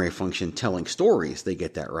WWE's primary function, telling stories, they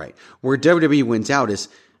get that right. Where WWE wins out is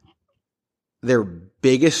their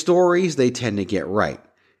biggest stories they tend to get right.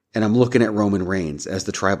 And I'm looking at Roman Reigns as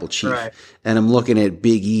the tribal chief. Right. And I'm looking at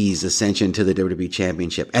Big E's ascension to the WWE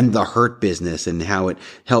Championship and the Hurt Business and how it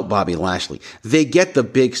helped Bobby Lashley. They get the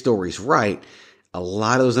big stories right. A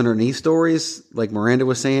lot of those underneath stories, like Miranda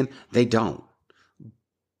was saying, they don't.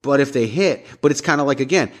 But if they hit, but it's kind of like,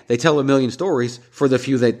 again, they tell a million stories for the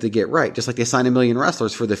few that they get right, just like they sign a million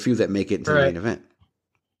wrestlers for the few that make it into the main event.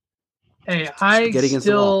 Hey,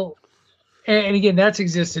 and again, that's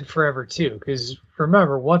existed forever too, because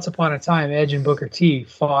remember, once upon a time, Edge and Booker T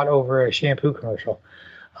fought over a shampoo commercial.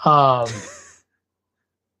 That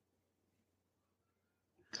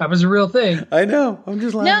was a real thing. I know. I'm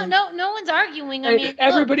just laughing. No one's arguing. I mean,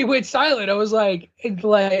 everybody went silent. I was like, it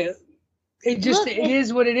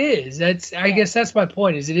is what it is. I guess that's my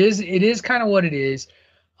point. It is kind of what it is.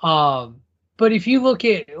 But if you look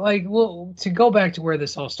at to go back to where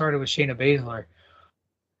this all started with Shayna Baszler.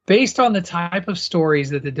 Based on the type of stories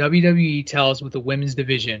that the WWE tells with the women's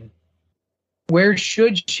division, where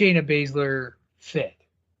should Shayna Baszler fit?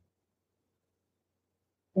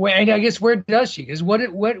 And I guess where does she? Because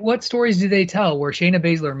what stories do they tell where Shayna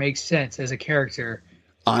Baszler makes sense as a character?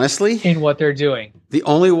 Honestly, in what they're doing, the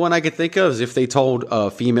only one I could think of is if they told a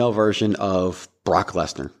female version of Brock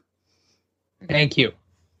Lesnar. Thank you.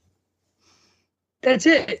 That's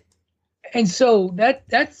it. And so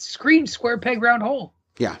that screams square peg round hole.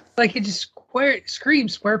 Yeah. Like it just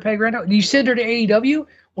screams square peg round hole. You send her to AEW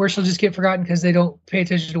where she'll just get forgotten because they don't pay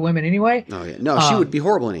attention to women anyway. Oh yeah. No, she would be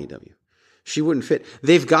horrible in AEW. She wouldn't fit.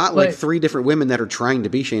 They've got like 3 different women that are trying to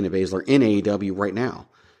be Shayna Baszler in AEW right now.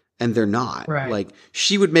 And they're not. Right. Like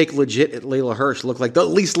she would make legit Layla Hirsch look like the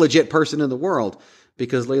least legit person in the world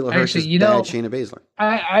because Layla Hirsch is bad Shayna Baszler.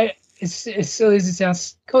 It's silly as it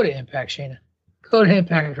sounds. Go to Impact, Shayna. Go to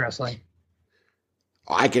Impact Wrestling.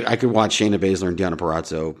 I could watch Shayna Baszler and Deonna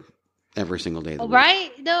Purrazzo every single day of the week.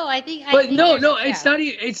 Right? No, I think. It's not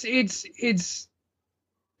even. It's.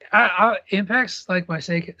 Impact's like my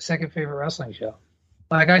second favorite wrestling show.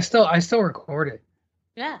 Like I still record it.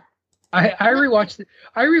 Yeah. I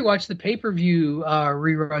rewatch the pay-per-view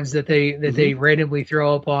reruns that they randomly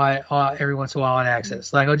throw up on every once in a while on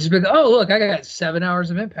Access. Like I'll just be like, oh look, I got 7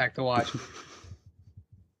 hours of Impact to watch.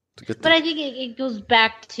 But I think it goes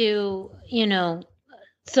back to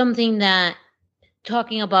something that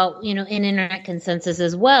talking about in internet consensus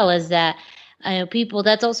as well is that people,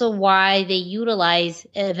 that's also why they utilize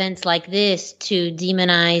events like this to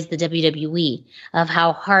demonize the WWE of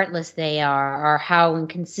how heartless they are or how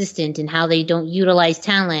inconsistent and how they don't utilize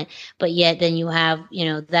talent. But yet then you have,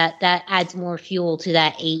 that adds more fuel to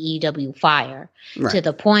that AEW fire to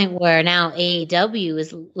the point where now AEW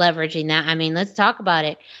is leveraging that. I mean, let's talk about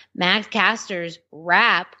it. Max Caster's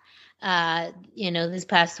rap this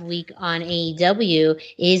past week on AEW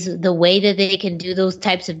is the way that they can do those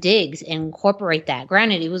types of digs and incorporate that.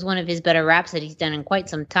 Granted, it was one of his better raps that he's done in quite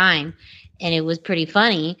some time, and it was pretty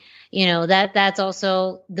funny. That's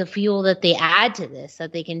also the fuel that they add to this,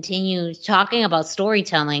 that they continue talking about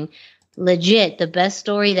storytelling. Legit, the best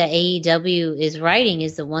story that AEW is writing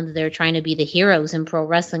is the one that they're trying to be the heroes in pro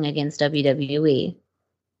wrestling against WWE.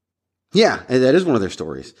 Yeah, that is one of their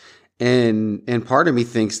stories. And part of me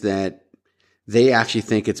thinks that they actually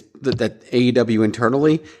think it's that AEW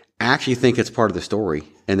internally actually think it's part of the story,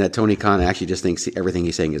 and that Tony Khan actually just thinks everything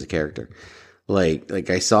he's saying is a character. Like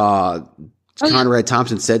I saw Conrad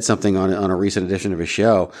Thompson said something on a recent edition of his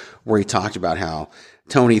show where he talked about how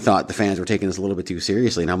Tony thought the fans were taking this a little bit too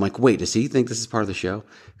seriously, and I'm like, wait, does he think this is part of the show?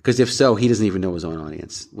 Because if so, he doesn't even know his own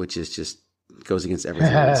audience, which is just goes against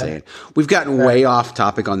everything I'm saying. We've gotten way off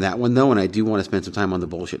topic on that one, though, and I do want to spend some time on the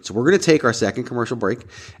bullshit. So we're going to take our second commercial break,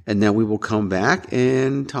 and then we will come back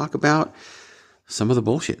and talk about some of the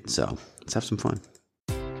bullshit. So let's have some fun.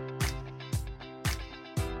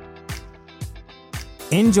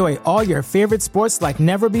 Enjoy all your favorite sports like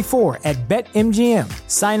never before at BetMGM.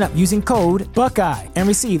 Sign up using code Buckeye and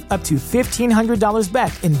receive up to $1,500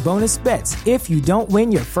 back in bonus bets if you don't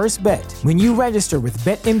win your first bet. When you register with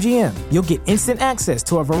BetMGM, you'll get instant access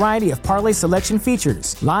to a variety of parlay selection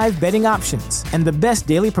features, live betting options, and the best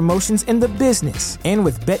daily promotions in the business. And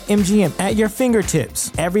with BetMGM at your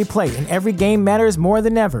fingertips, every play and every game matters more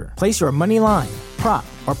than ever. Place your money line, prop,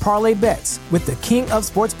 or parlay bets with the king of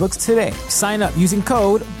sportsbooks today. Sign up using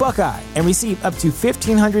code Buckeye and receive up to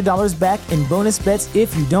 $1,500 back in bonus bets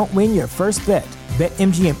if you don't win your first bet.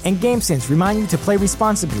 BetMGM and GameSense remind you to play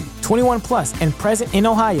responsibly. 21 plus and present in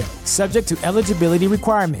Ohio, subject to eligibility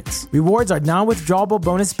requirements. Rewards are non-withdrawable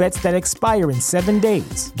bonus bets that expire in 7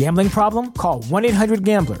 days. Gambling problem? Call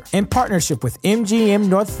 1-800-GAMBLER. In partnership with MGM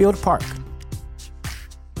Northfield Park.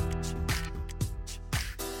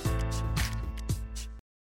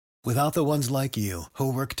 Without the ones like you,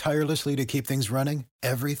 who work tirelessly to keep things running,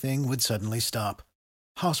 everything would suddenly stop.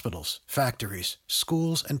 Hospitals, factories,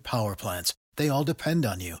 schools, and power plants, they all depend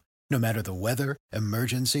on you. No matter the weather,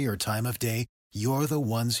 emergency, or time of day, you're the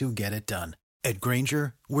ones who get it done. At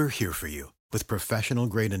Grainger, we're here for you with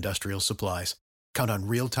professional-grade industrial supplies. Count on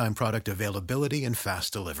real-time product availability and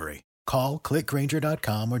fast delivery. Call,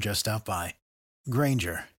 clickgrainger.com, or just stop by.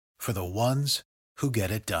 Grainger, for the ones who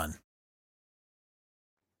get it done.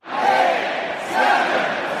 8,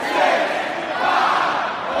 7, 6,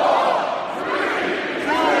 5, 4, 3, 2,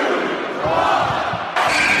 1.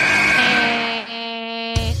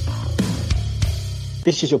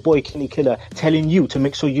 This is your boy Kenny Killer telling you to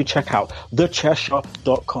make sure you check out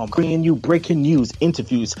thechairshot.com, bringing you breaking news,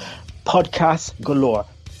 interviews, podcasts galore,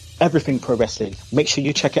 everything pro wrestling. Make sure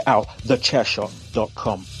you check it out,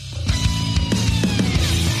 thechairshot.com.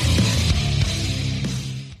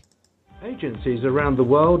 Agencies around the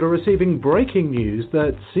world are receiving breaking news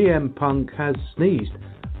that CM Punk has sneezed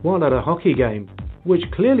while at a hockey game, which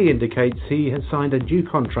clearly indicates he has signed a new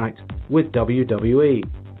contract with WWE.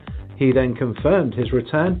 He then confirmed his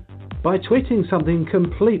return by tweeting something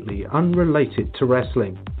completely unrelated to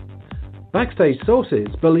wrestling. Backstage sources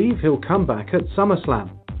believe he'll come back at SummerSlam,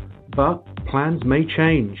 but plans may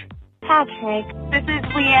change. Patrick, this is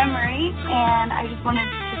Leanne Marie, and I just wanted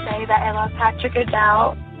to say that I love Patrick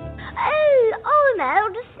O'Dowd. Oh no,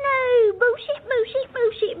 the snow! Bullshit.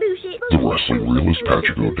 The Wrestling Realist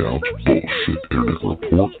Patrick O'Dowd's Bullshit Eric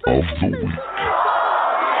Report of the Week.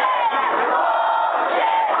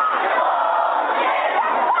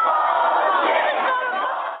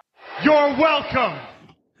 You're welcome!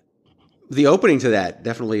 The opening to that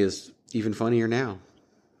definitely is even funnier now.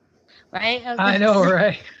 Right? I know,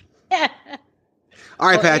 right? Yeah. All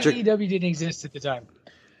right, Patrick. AEW didn't exist at the time.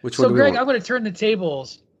 Which one so, do we Greg, want? I'm going to turn the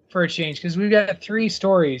tables for a change because we've got 3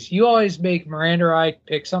 stories. You always make Miranda or I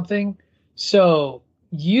pick something. So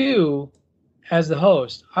you, as the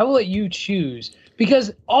host, I will let you choose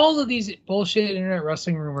because all of these bullshit internet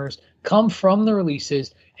wrestling rumors come from the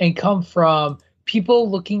releases and come from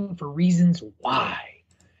people looking for reasons why.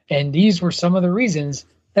 And these were some of the reasons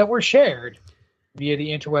that were shared via the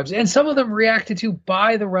interwebs. And some of them reacted to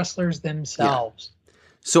by the wrestlers themselves. Yeah.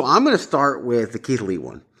 So I'm going to start with the Keith Lee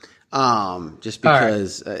one. Just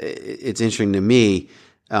because it's interesting to me.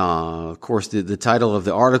 Of course, the title of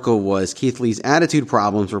the article was Keith Lee's attitude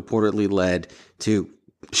problems reportedly led to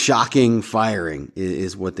shocking firing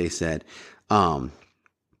is what they said. And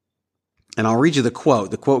I'll read you the quote.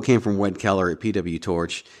 The quote came from Wed Keller at PW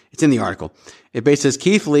Torch. It's in the article. It basically says,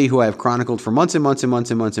 Keith Lee, who I have chronicled for months and months and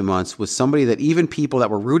months and months and months, was somebody that even people that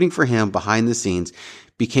were rooting for him behind the scenes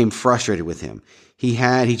became frustrated with him. He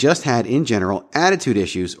just had, in general, attitude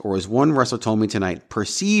issues, or as one wrestler told me tonight,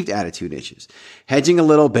 perceived attitude issues. Hedging a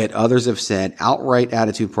little bit, others have said outright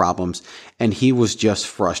attitude problems, and he was just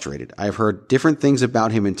frustrated. I've heard different things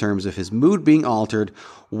about him in terms of his mood being altered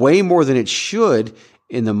way more than it should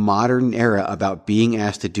in the modern era about being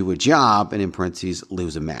asked to do a job and, in parentheses,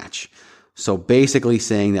 lose a match. So basically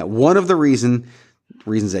saying that one of the reasons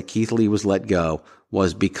that Keith Lee was let go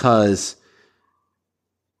was because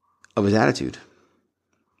of his attitude.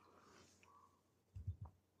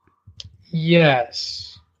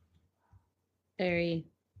 Yes. Very.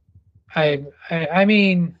 I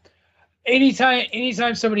mean,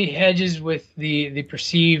 anytime somebody hedges with the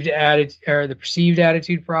perceived attitude or the perceived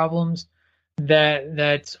attitude problems,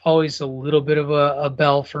 that's always a little bit of a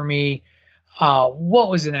bell for me. What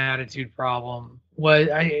was an attitude problem?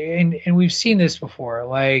 And we've seen this before.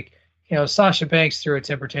 Like, Sasha Banks threw a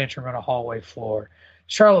temper tantrum on a hallway floor.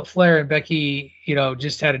 Charlotte Flair and Becky,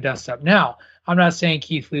 just had a dust up. Now, I'm not saying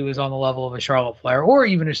Keith Lee was on the level of a Charlotte Flair or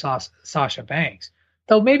even a Sasha Banks.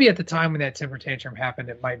 though maybe at the time when that temper tantrum happened,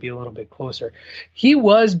 it might be a little bit closer. He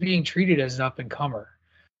was being treated as an up-and-comer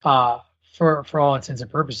for all intents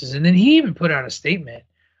and purposes. And then he even put out a statement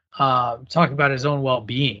talking about his own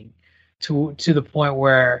well-being to the point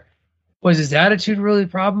where, was his attitude really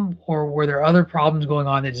the problem, or were there other problems going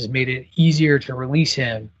on that just made it easier to release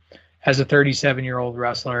him as a 37-year-old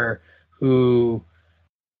wrestler who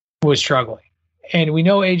was struggling? And we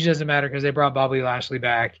know age doesn't matter because they brought Bobby Lashley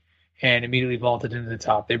back and immediately vaulted into the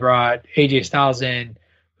top. They brought AJ Styles in,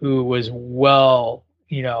 who was well,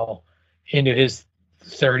 into his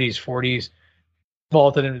 30s, 40s,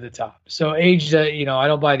 vaulted into the top. So age, I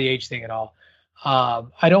don't buy the age thing at all.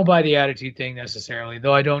 I don't buy the attitude thing necessarily,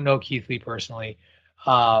 though I don't know Keith Lee personally.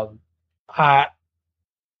 I'm sorry.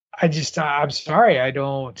 I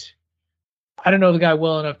don't know the guy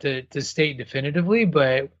well enough to state definitively,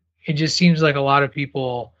 but it just seems like a lot of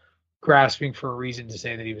people grasping for a reason to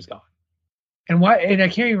say that he was gone. And why? And I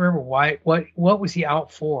can't even remember why. What was he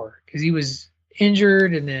out for? Because he was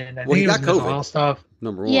injured, and then I think he got was COVID. Health stuff.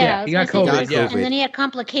 Number one, yeah, he got COVID. Yeah, and then he had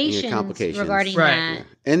complications regarding right. that. Yeah.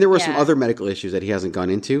 And there were some other medical issues that he hasn't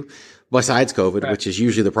gone into besides COVID, right. which is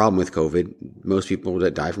usually the problem with COVID. Most people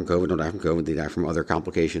that die from COVID don't die from COVID; they die from other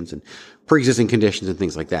complications and pre-existing conditions and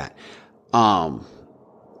things like that.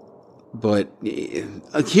 But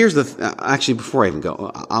here's actually, before I even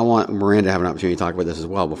go, I want Miranda to have an opportunity to talk about this as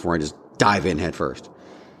well before I just dive in head first.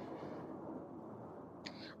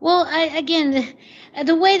 Well,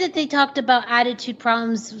 the way that they talked about attitude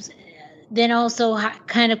problems, then also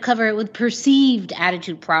kind of cover it with perceived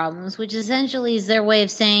attitude problems, which essentially is their way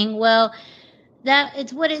of saying, well, that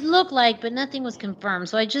it's what it looked like, but nothing was confirmed.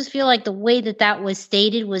 So I just feel like the way that was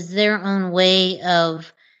stated was their own way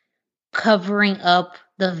of covering up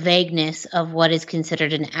the vagueness of what is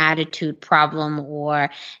considered an attitude problem,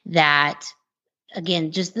 or that,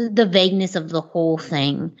 again, just the vagueness of the whole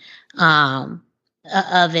thing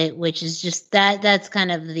of it, which is just that's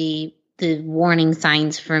kind of the warning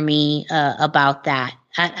signs for me about that.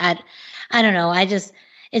 I don't know.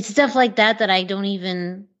 It's stuff like that I don't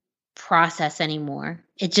even process anymore.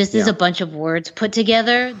 It just is a bunch of words put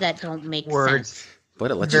together that don't make sense. But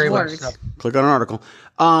it lets you click on an article.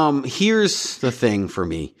 Here's the thing for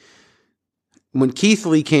me. When Keith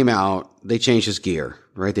Lee came out, they changed his gear,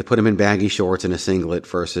 right? They put him in baggy shorts and a singlet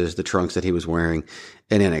versus the trunks that he was wearing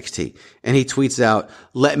in NXT. And he tweets out,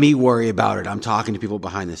 "Let me worry about it. I'm talking to people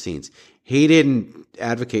behind the scenes." He didn't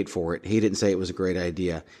advocate for it. He didn't say it was a great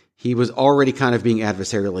idea. He was already kind of being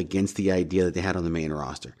adversarial against the idea that they had on the main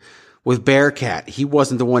roster. With Bearcat, he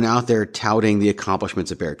wasn't the one out there touting the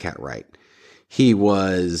accomplishments of Bearcat Wright. He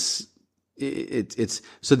was,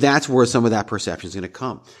 so that's where some of that perception is going to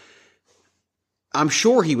come. I'm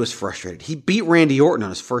sure he was frustrated. He beat Randy Orton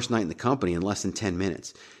on his first night in the company in less than 10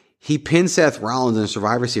 minutes. He pinned Seth Rollins in a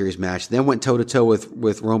Survivor Series match, then went toe-to-toe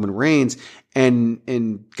with Roman Reigns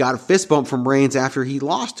and got a fist bump from Reigns after he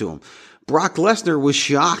lost to him. Brock Lesnar was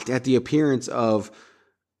shocked at the appearance of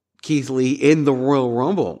Keith Lee in the Royal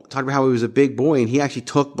Rumble, talking about how he was a big boy, and he actually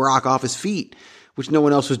took Brock off his feet, which no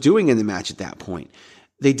one else was doing in the match at that point.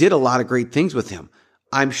 They did a lot of great things with him.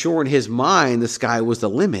 I'm sure in his mind, the sky was the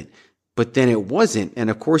limit, but then it wasn't. And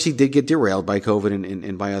of course, he did get derailed by COVID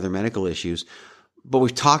and by other medical issues. But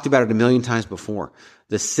we've talked about it a million times before.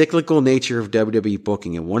 The cyclical nature of WWE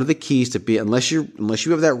booking, and one of the keys to be, unless you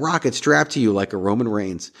have that rocket strapped to you like a Roman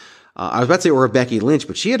Reigns, I was about to say or a Becky Lynch,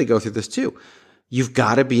 but she had to go through this too. You've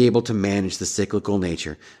got to be able to manage the cyclical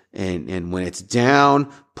nature. And when it's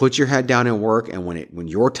down, put your head down and work. And when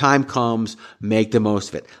your time comes, make the most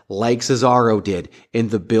of it. Like Cesaro did in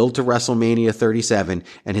the build to WrestleMania 37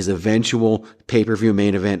 and his eventual pay-per-view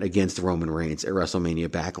main event against Roman Reigns at WrestleMania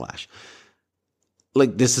Backlash.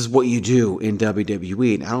 Like, this is what you do in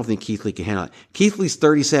WWE. And I don't think Keith Lee can handle it. Keith Lee's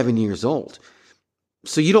 37 years old.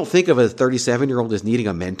 So you don't think of a 37-year-old as needing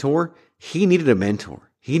a mentor. He needed a mentor.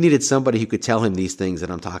 He needed somebody who could tell him these things that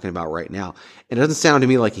I'm talking about right now. And it doesn't sound to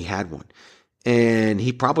me like he had one. And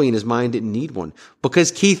he probably in his mind didn't need one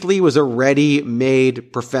because Keith Lee was a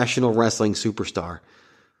ready-made professional wrestling superstar.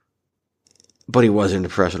 But he wasn't in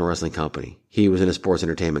a professional wrestling company. He was in a sports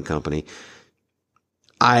entertainment company.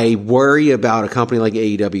 I worry about a company like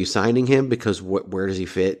AEW signing him because where does he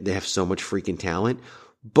fit? They have so much freaking talent.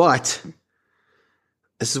 But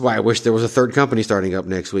this is why I wish there was a third company starting up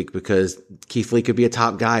next week, because Keith Lee could be a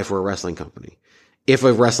top guy for a wrestling company. If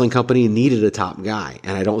a wrestling company needed a top guy,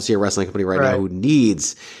 and I don't see a wrestling company right now who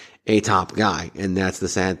needs a top guy, and that's the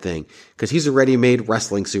sad thing, because he's a ready-made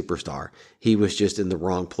wrestling superstar. He was just in the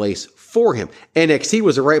wrong place for him. NXT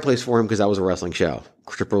was the right place for him because that was a wrestling show.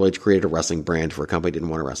 Triple H created a wrestling brand for a company that didn't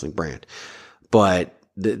want a wrestling brand. But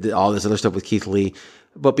all this other stuff with Keith Lee,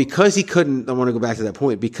 But because he couldn't, I want to go back to that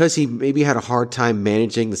point, because he maybe had a hard time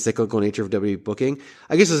managing the cyclical nature of WWE booking,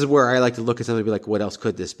 I guess this is where I like to look at something and be like, what else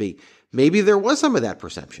could this be? Maybe there was some of that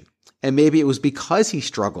perception. And maybe it was because he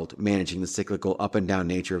struggled managing the cyclical up and down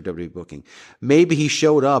nature of WWE booking. Maybe he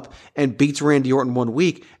showed up and beats Randy Orton 1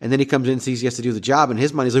 week, and then he comes in and sees he has to do the job, and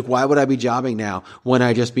his mind is like, why would I be jobbing now when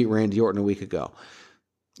I just beat Randy Orton a week ago?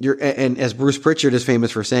 And as Bruce Pritchard is famous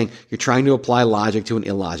for saying, you're trying to apply logic to an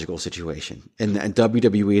illogical situation. And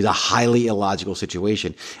WWE is a highly illogical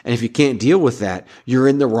situation. And if you can't deal with that, you're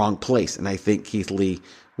in the wrong place. And I think Keith Lee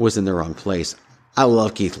was in the wrong place. I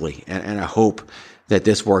love Keith Lee, and I hope that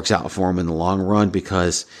this works out for him in the long run,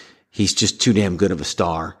 because he's just too damn good of a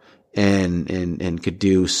star and could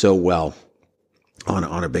do so well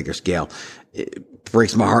on a bigger scale. It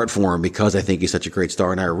breaks my heart for him because I think he's such a great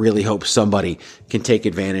star, and I really hope somebody can take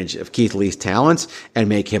advantage of Keith Lee's talents and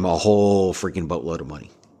make him a whole freaking boatload of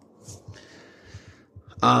money.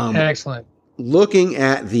 Excellent. Looking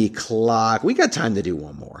at the clock, we got time to do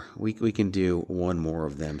one more. We can do one more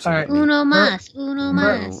of them. So all right. Uno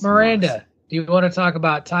más. Miranda, do you want to talk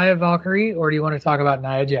about Taya Valkyrie or do you want to talk about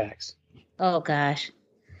Nia Jax? Oh gosh.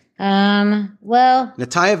 Well,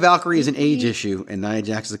 Taya Valkyrie is an age issue, and Nia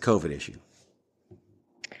Jax is a COVID issue.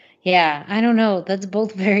 Yeah, I don't know. That's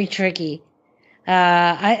both very tricky.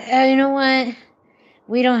 I you know what?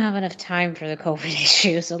 We don't have enough time for the COVID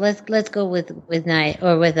issue, so let's go with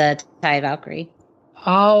Taya Valkyrie.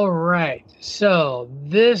 All right. So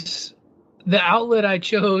the outlet I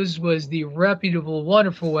chose was the reputable,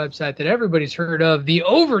 wonderful website that everybody's heard of,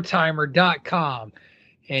 theovertimer.com.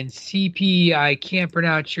 And CP, I can't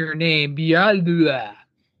pronounce your name, Bialula.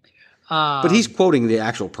 But he's quoting the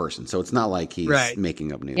actual person, so it's not like he's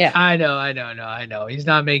making up names. Yeah, I know. He's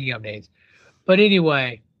not making up names. But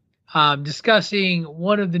anyway, discussing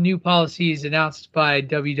one of the new policies announced by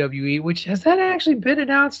WWE, which has that actually been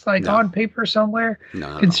announced on paper somewhere?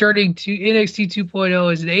 No. Concerning NXT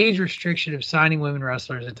 2.0 is an age restriction of signing women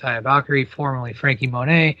wrestlers at Taya Valkyrie, formerly Frankie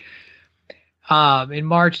Monet. In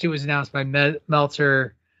March, it was announced by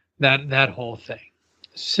Meltzer that whole thing.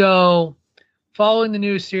 So, following the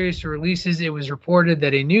new series of releases, it was reported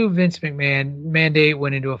that a new Vince McMahon mandate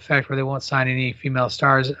went into effect where they won't sign any female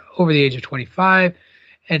stars over the age of 25.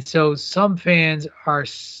 And so some fans are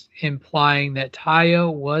implying that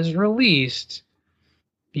Taya was released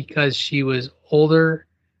because she was older.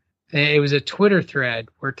 It was a Twitter thread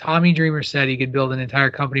where Tommy Dreamer said he could build an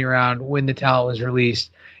entire company around when the talent was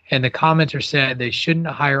released. And the commenter said they shouldn't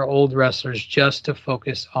hire old wrestlers just to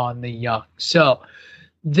focus on the young. So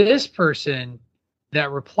this person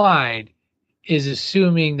that replied is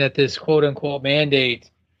assuming that this quote-unquote mandate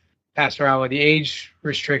passed around with the age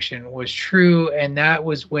restriction was true, and that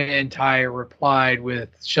was when Taya replied with,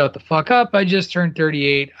 "Shut the fuck up, I just turned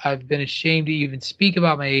 38. I've been ashamed to even speak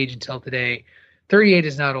about my age until today. 38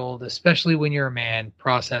 is not old, especially when you're a man.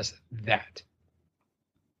 Process that."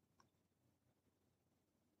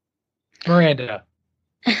 Miranda.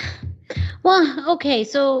 Well, okay,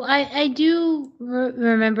 so I do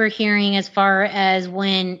remember hearing as far as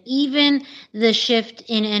when even the shift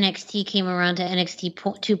in NXT came around to NXT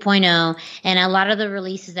 2.0 and a lot of the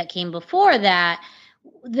releases that came before that,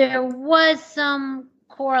 there was some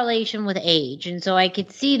correlation with age. And so I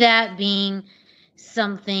could see that being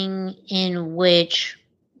something in which,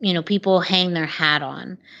 people hang their hat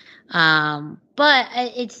on. But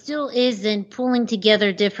it still isn't pulling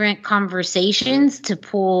together different conversations to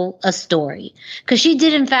pull a story. Because she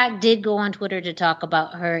did go on Twitter to talk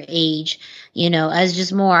about her age, as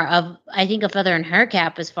just more of, I think, a feather in her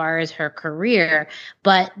cap as far as her career.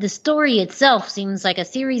 But the story itself seems like a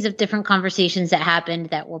series of different conversations that happened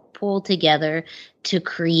that were pulled together to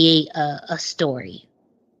create a story.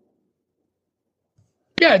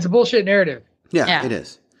 Yeah, it's a bullshit narrative. Yeah. It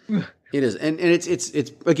is. It is. And it's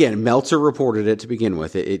again, Meltzer reported it to begin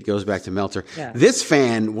with. It goes back to Meltzer. Yeah. This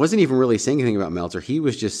fan wasn't even really saying anything about Meltzer. He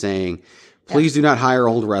was just saying, please do not hire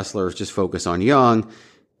old wrestlers, just focus on young.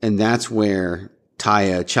 And that's where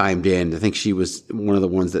Taya chimed in. I think she was one of the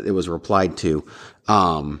ones that it was replied to.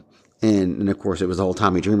 And of course it was the whole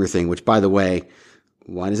Tommy Dreamer thing, which, by the way,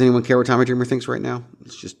 why does anyone care what Tommy Dreamer thinks right now?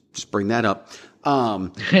 Let's just bring that up.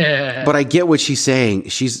 But I get what she's saying.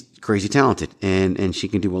 She's crazy talented and she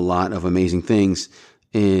can do a lot of amazing things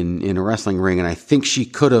in a wrestling ring. And I think she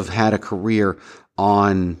could have had a career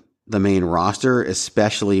on the main roster,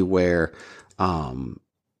 especially where,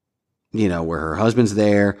 where her husband's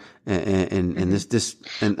there and this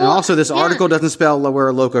also this article doesn't spell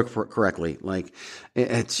Where Loca correctly. Like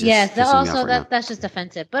it's just, that's just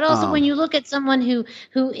offensive. But also when you look at someone who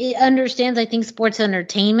understands, I think, sports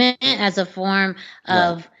entertainment as a form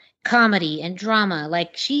of comedy and drama.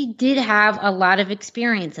 Like, she did have a lot of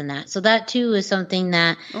experience in that. So that too is something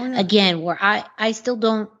that, again, where I still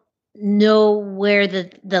don't know where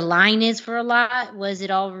the line is for a lot. Was it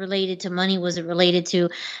all related to money? Was it related to,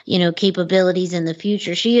 capabilities in the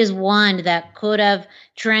future? She is one that could have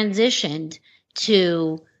transitioned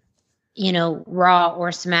to, Raw or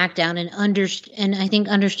SmackDown and I think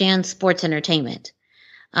understand sports entertainment.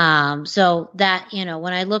 So that,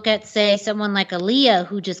 when I look at, say, someone like Aaliyah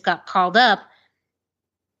who just got called up,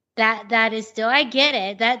 that is still, I get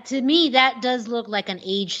it. That, to me, that does look like an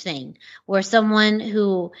age thing, where someone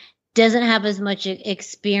who doesn't have as much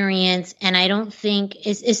experience, and I don't think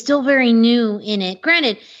is still very new in it.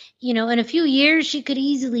 Granted, in a few years she could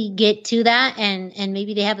easily get to that, and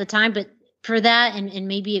maybe they have the time, but for that, and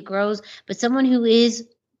maybe it grows. But someone who is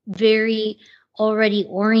very already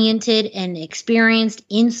oriented and experienced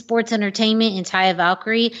in sports entertainment, in Taya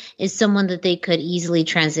Valkyrie, is someone that they could easily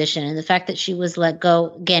transition. And the fact that she was let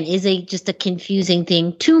go, again, is just a confusing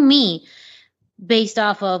thing to me, based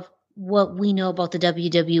off of what we know about the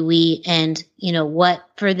WWE and, what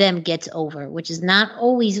for them gets over, which is not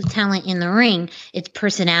always talent in the ring. It's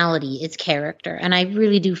personality, it's character. And I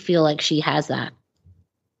really do feel like she has that.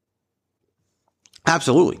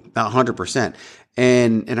 Absolutely. 100%.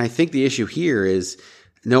 And I think the issue here is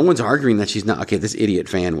no one's arguing that she's not, okay, this idiot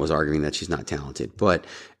fan was arguing that she's not talented, but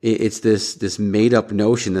it's this made up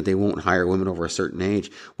notion that they won't hire women over a certain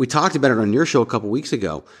age. We talked about it on your show a couple weeks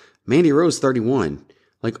ago. Mandy Rose, 31.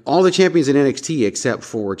 Like, all the champions in NXT except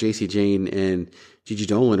for JC Jane and Gigi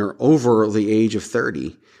Dolan are over the age of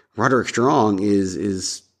 30. Roderick Strong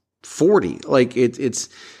is 40. Like,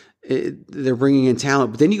 they're bringing in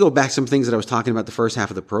talent. But then you go back to some things that I was talking about the first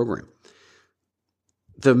half of the program.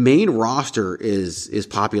 The main roster is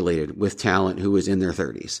populated with talent who is in their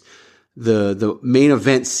 30s. The main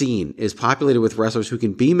event scene is populated with wrestlers who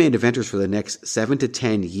can be main eventers for the next 7 to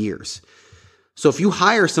 10 years. So if you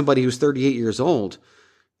hire somebody who's 38 years old,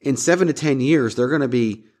 in 7 to 10 years, they're going to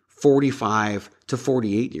be 45 to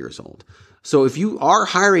 48 years old. So if you are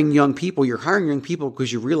hiring young people, you're hiring young people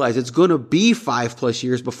because you realize it's going to be 5+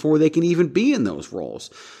 years before they can even be in those roles.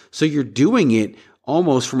 So you're doing it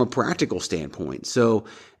almost from a practical standpoint. So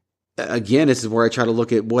again, this is where I try to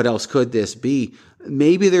look at what else could this be.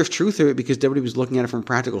 Maybe there's truth to it because WWE was looking at it from a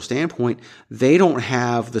practical standpoint. They don't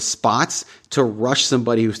have the spots to rush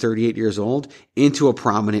somebody who's 38 years old into a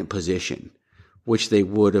prominent position, which they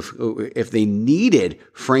would have if they needed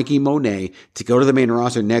Frankie Monet to go to the main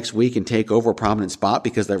roster next week and take over a prominent spot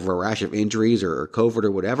because of a rash of injuries or COVID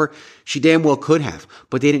or whatever. She damn well could have,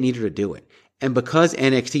 but they didn't need her to do it. And because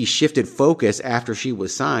NXT shifted focus after she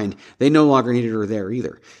was signed, they no longer needed her there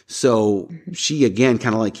either. So she, again,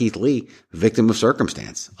 kind of like Keith Lee, victim of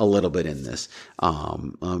circumstance a little bit in this.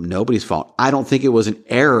 Nobody's fault. I don't think it was an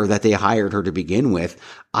error that they hired her to begin with.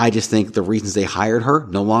 I just think the reasons they hired her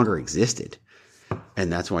no longer existed.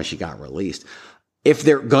 And that's why she got released. If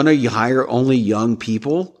they're going to hire only young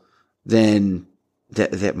people, then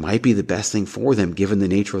that might be the best thing for them, given the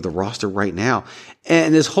nature of the roster right now.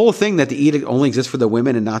 And this whole thing that the edict only exists for the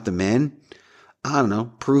women and not the men, I don't know,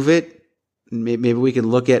 prove it. Maybe we can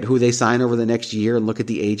look at who they sign over the next year and look at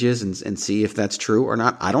the ages and see if that's true or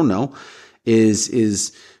not. I don't know. What's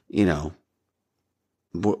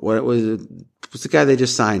the guy they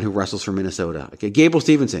just signed who wrestles for Minnesota? Okay, Gable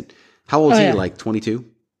Stevenson. How old is he? Like 22?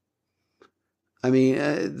 I mean,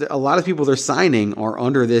 a lot of people they're signing are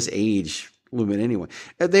under this age limit anyway.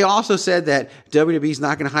 They also said that WWE's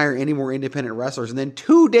not going to hire any more independent wrestlers, and then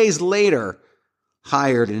 2 days later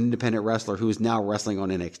hired an independent wrestler who is now wrestling on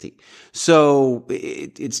NXT. So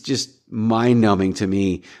it's just mind-numbing to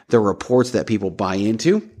me, the reports that people buy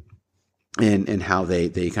into and how they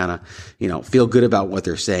kind of, feel good about what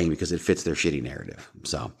they're saying because it fits their shitty narrative.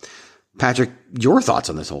 So, Patrick, your thoughts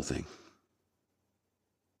on this whole thing?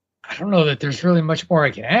 I don't know that there's really much more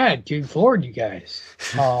I can add. Dude, forward, you guys.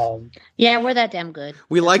 Yeah, we're that damn good.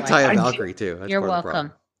 We like Taya Valkyrie, too. That's You're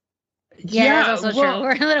welcome. Yeah, that's also true.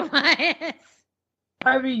 We're a little biased.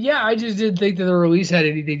 I mean, yeah, I just didn't think that the release had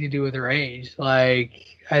anything to do with her age.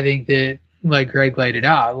 Like, I think that, like Greg laid it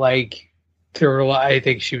out, like, I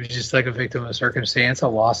think she was just like a victim of circumstance, a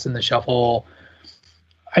lost in the shuffle.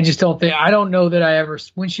 I don't know that I ever,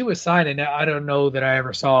 when she was signing, I don't know that I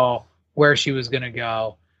ever saw where she was going to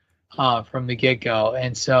go from the get-go.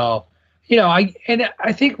 And so, I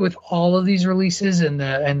think with all of these releases and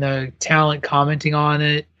the talent commenting on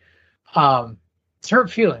it, it's hurt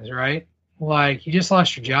feelings, right? Like, you just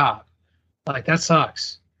lost your job. Like, that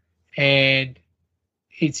sucks. And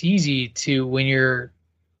it's easy to, when you're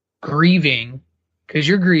grieving, because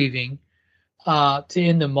you're grieving, to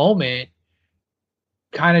in the moment,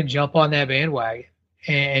 kind of jump on that bandwagon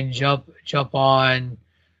and jump on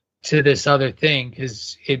to this other thing,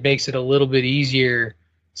 because it makes it a little bit easier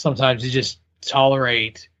sometimes to just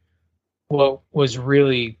tolerate what was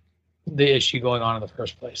really the issue going on in the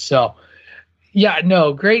first place. So yeah,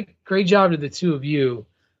 no, great job to the two of you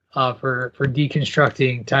for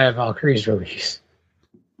deconstructing Taya Valkyrie's release.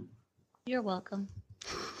 You're welcome.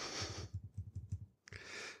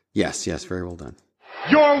 Yes, very well done.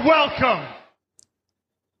 You're welcome.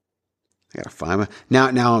 I gotta find now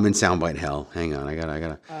I'm in soundbite hell. Hang on, I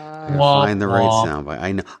gotta find the right soundbite.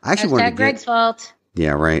 I know. I actually wanted to Greg's fault.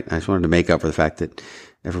 Yeah, right. I just wanted to make up for the fact that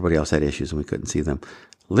everybody else had issues and we couldn't see them.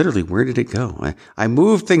 Literally, where did it go? I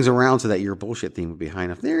moved things around so that your bullshit theme would be high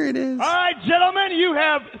enough. There it is. All right, gentlemen, you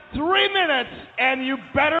have 3 minutes, and you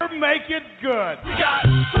better make it good. We got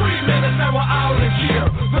 3 minutes and we're out of here.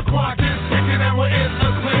 The clock is ticking and we're in the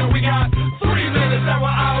clear. We got 3 minutes and we're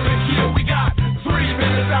out of here. We got 3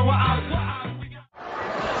 minutes and we're out.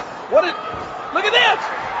 Look at this!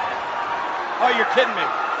 Oh, you're kidding me.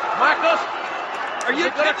 Marcos, are you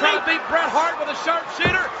going to try to beat Bret Hart with a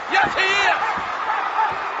sharpshooter? Yes, he is!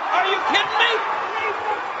 Are you kidding me?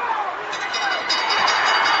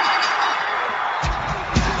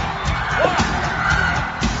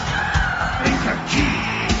 I think I'm cute.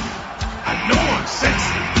 I know I'm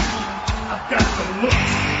sexy. I've got the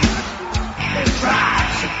looks and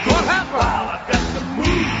drive to go wild. I've got the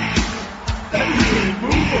moves that really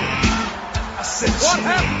move 'em. I said, what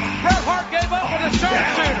happened? Bret Hart gave up with a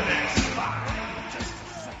sharpshooter.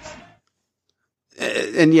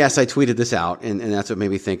 And yes, I tweeted this out, and that's what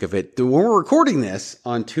made me think of it. When we're recording this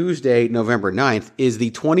on Tuesday, November 9th, is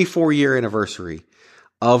the 24-year anniversary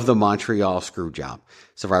of the Montreal Screwjob.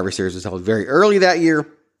 Survivor Series was held very early that year.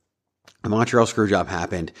 The Montreal Screwjob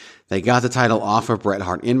happened. They got the title off of Bret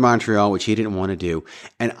Hart in Montreal, which he didn't want to do.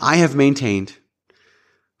 And I have maintained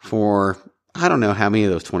for, I don't know how many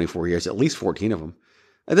of those 24 years, at least 14 of them,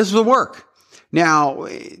 that this was a work. Now,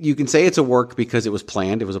 you can say it's a work because it was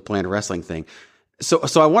planned. It was a planned wrestling thing.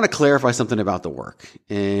 So I want to clarify something about the work,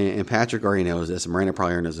 and Patrick already knows this, and Miranda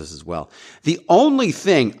probably knows this as well. The only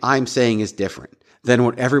thing I'm saying is different than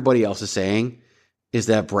what everybody else is saying is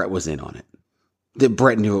that Bret was in on it, that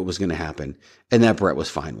Bret knew it was going to happen, and that Bret was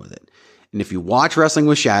fine with it. And if you watch Wrestling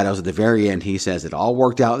with Shadows, at the very end, he says it all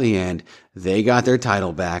worked out in the end. They got their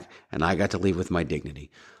title back, and I got to leave with my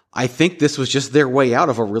dignity. I think this was just their way out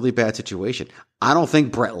of a really bad situation. I don't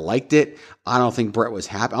think Bret liked it. I don't think Bret was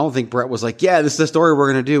happy. I don't think Bret was like, yeah, this is the story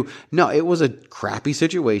we're going to do. No, it was a crappy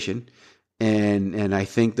situation. And I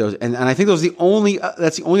think those, and I think those the only,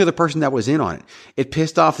 that's the only other person that was in on it. It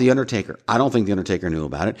pissed off The Undertaker. I don't think The Undertaker knew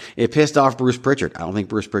about it. It pissed off Bruce Pritchard. I don't think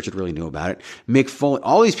Bruce Pritchard really knew about it. Mick Foley,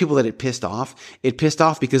 all these people that it pissed off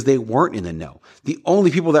because they weren't in the know. The only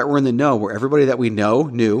people that were in the know were everybody that we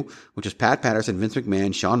knew, which is Pat Patterson, Vince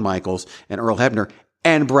McMahon, Shawn Michaels, and Earl Hebner,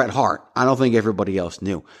 and Bret Hart. I don't think everybody else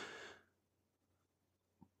knew.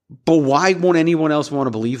 But why won't anyone else want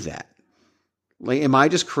to believe that? Like, am I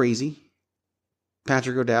just crazy?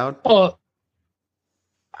 Patrick O'Dowd? Well,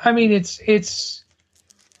 I mean, it's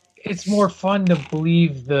more fun to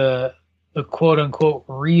believe the quote unquote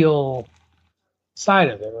real side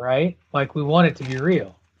of it, right? Like, we want it to be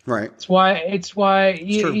real, right? It's why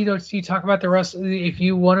you know, you talk about the rest. If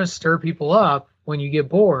you want to stir people up when you get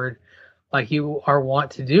bored, like you are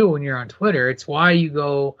wont to do when you're on Twitter, it's why you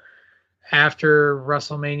go after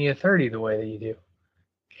WrestleMania 30 the way that you do.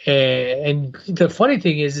 And the funny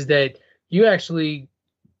thing is that you actually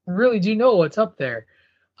really do know what's up there.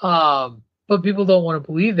 But people don't want to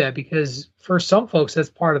believe that, because for some folks, that's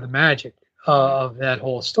part of the magic of that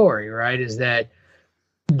whole story, right? Is that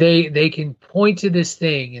they can point to this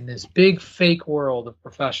thing in this big fake world of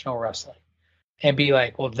professional wrestling and be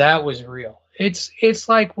like, well, that was real. It's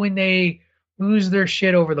like when they lose their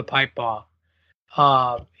shit over the pipe bomb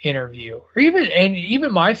interview, or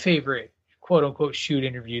even my favorite quote unquote shoot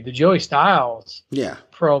interview, the Joey Styles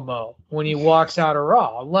promo when he walks out of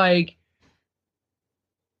Raw. Like,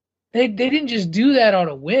 they didn't just do that on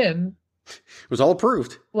a whim. It was all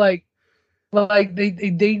approved. Like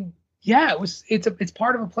it's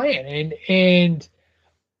part of a plan. And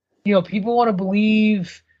you know, people want to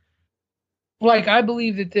believe, like, I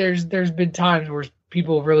believe that there's been times where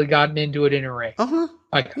people have really gotten into it in a ring.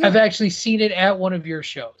 Like, I've actually seen it at one of your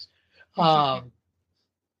shows.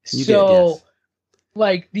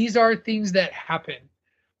 Like, these are things that happen,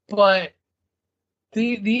 but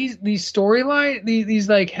these storyline, these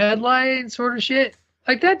like headline sort of shit,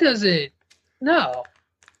 like, that doesn't, no.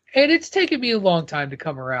 And it's taken me a long time to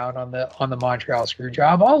come around on the Montreal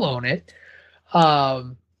Screwjob. I'll own it.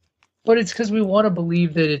 But it's because we want to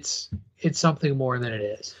believe that it's it's something more than it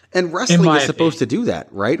is. And wrestling is supposed to do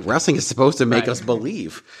that, right? Wrestling is supposed to make us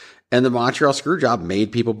believe. And the Montreal Screwjob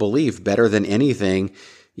made people believe better than anything.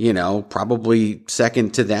 You know, probably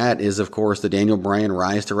second to that is, of course, the Daniel Bryan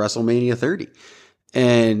rise to WrestleMania 30.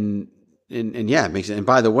 And yeah, it makes it. And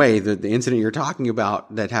by the way, the incident you're talking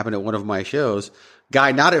about that happened at one of my shows,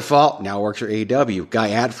 guy not at fault, now works for AEW.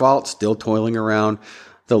 Guy at fault, still toiling around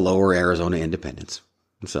the lower Arizona independents.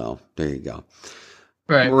 So there you go.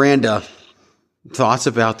 Right. Miranda, thoughts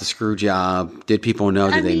about the screw job? Did people know?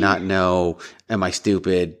 Did they not know? Am I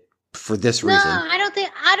stupid for this reason? No, I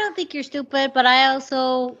don't think you're stupid, but I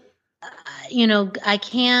also, I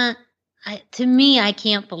can't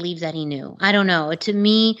believe that he knew. I don't know. To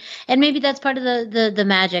me, and maybe that's part of the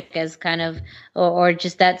magic as kind of, or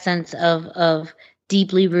just that sense of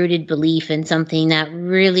deeply rooted belief in something that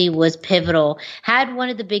really was pivotal, had one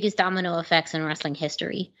of the biggest domino effects in wrestling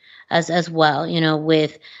history as well,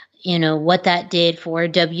 with, what that did for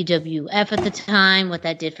WWF at the time, what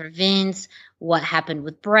that did for Vince, what happened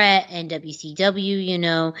with Brett and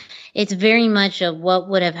WCW, it's very much of what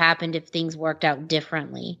would have happened if things worked out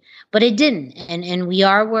differently, but it didn't. And we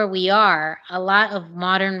are where we are. A lot of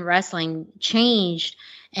modern wrestling changed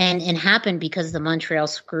and happened because of the Montreal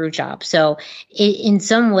Screwjob. So in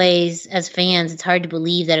some ways, as fans, it's hard to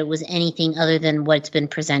believe that it was anything other than what's been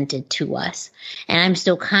presented to us. And I'm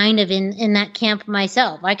still kind of in that camp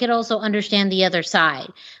myself. I could also understand the other side,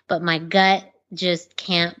 but my gut just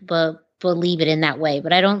can't believe it in that way.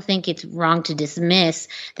 But I don't think it's wrong to dismiss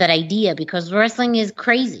that idea, because wrestling is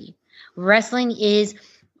crazy.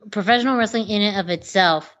 Professional wrestling in and of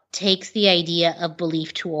itself takes the idea of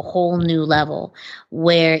belief to a whole new level,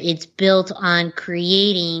 where it's built on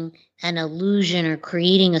creating an illusion or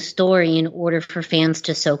creating a story in order for fans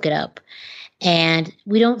to soak it up. And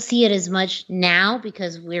we don't see it as much now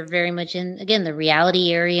because we're very much in, again, the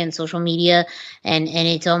reality area and social media, and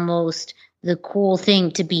it's almost the cool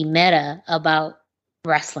thing to be meta about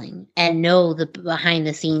wrestling and know the behind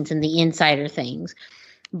the scenes and the insider things.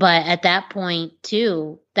 But at that point,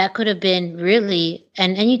 too, that could have been really,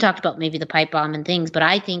 and you talked about maybe the pipe bomb and things, but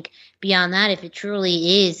I think beyond that, if it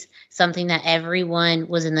truly is something that everyone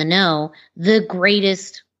was in the know, the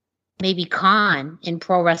greatest maybe con in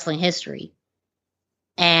pro wrestling history.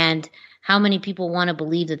 And how many people want to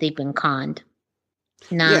believe that they've been conned?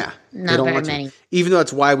 Not very many. Even though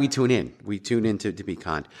that's why we tune in. We tune in to be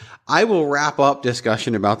conned. I will wrap up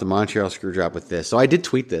discussion about the Montreal Screwjob with this. So I did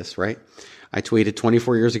tweet this, right? I tweeted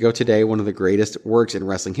 24 years ago today, one of the greatest works in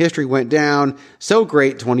wrestling history went down. So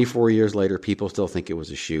great, 24 years later, people still think it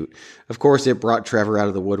was a shoot. Of course, it brought Trevor out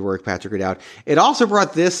of the woodwork, Patrick O'Dowd. It also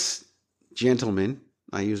brought this gentleman,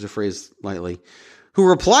 I use the phrase lightly, who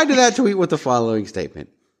replied to that tweet with the following statement.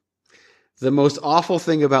 The most awful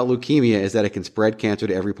thing about leukemia is that it can spread cancer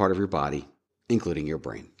to every part of your body, including your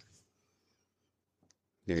brain.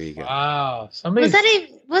 There you go. Wow. Was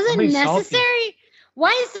it necessary? Salty.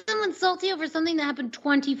 Why is someone salty over something that happened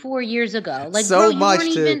 24 years ago? Like, so much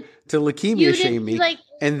to leukemia shame me.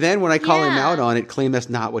 And then when I call him out on it, claim that's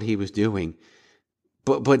not what he was doing.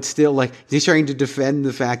 But still, like, he's trying to defend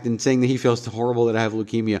the fact and saying that he feels horrible that I have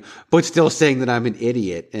leukemia, but still saying that I'm an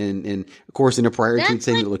idiot. And of course, in a prior tweet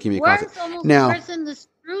saying that leukemia caused it. Almost worse than the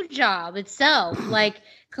screw job itself. Like,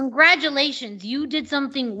 congratulations, you did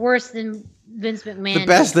something worse than Vince McMahon. The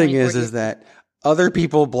best thing is that other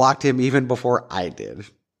people blocked him even before I did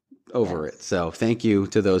over it. So thank you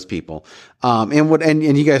to those people.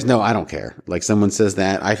 And you guys know I don't care. Like, someone says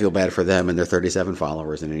that, I feel bad for them and their 37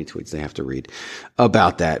 followers and any tweets they have to read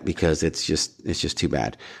about that, because it's just too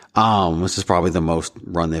bad. This is probably the most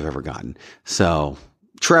run they've ever gotten. So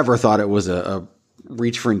Trevor thought it was a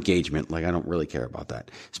reach for engagement. Like, I don't really care about that,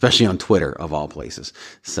 especially on Twitter of all places.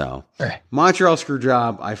 So Montreal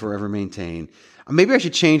Screwjob, I forever maintain. Maybe I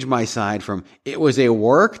should change my side from it was a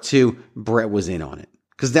work to Brett was in on it.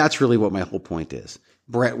 Because that's really what my whole point is.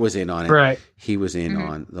 Brett was in on it. Right. He was in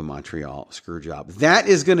on the Montreal Screwjob. That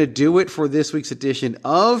is going to do it for this week's edition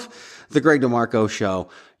of the Greg DeMarco Show.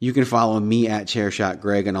 You can follow me at Chairshot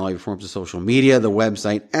Greg on all your forms of social media. The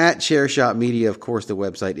website at Chairshot Media. Of course, the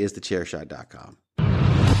website is thechairshot.com.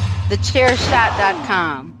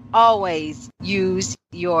 Thechairshot.com. Always use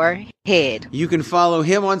your head. You can follow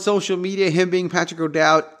him on social media, him being Patrick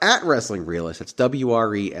O'Dowd, at Wrestling Realist. That's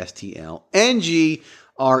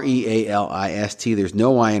WRESTLNGREALIST. There's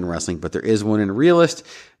no I in wrestling, but there is one in Realist,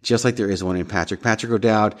 just like there is one in Patrick. Patrick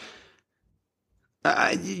O'Dowd,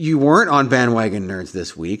 you weren't on Bandwagon Nerds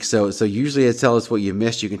this week, so usually I tell us what you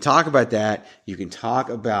missed. You can talk about that. You can talk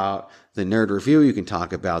about the Nerd Review. You can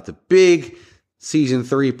talk about the big Season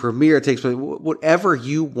 3 premiere. It takes place, whatever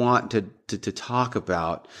you want to talk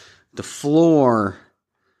about The floor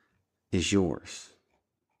is yours.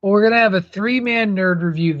 We're going to have a 3-man nerd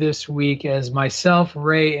review this week as myself,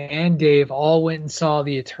 Ray, and Dave all went and saw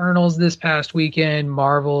The Eternals this past weekend,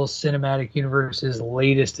 Marvel Cinematic Universe's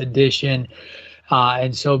latest edition.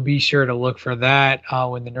 And so be sure to look for that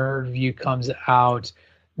when the nerd review comes out.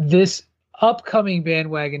 This upcoming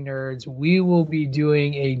Bandwagon Nerds, we will be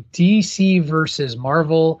doing a DC versus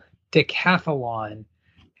Marvel decathlon.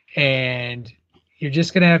 And you're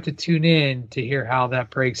just going to have to tune in to hear how that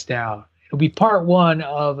breaks down. It'll be part 1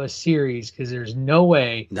 of a series because there's no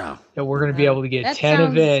way that we're going to be able to get 10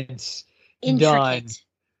 events done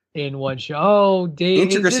in one show. Oh, Dave,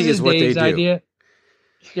 intricacy is what Dave's they do. Idea.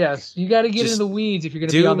 Yes, you got to get into the weeds if you're going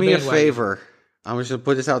to be on the bandwagon. Do me a favor. I'm just going to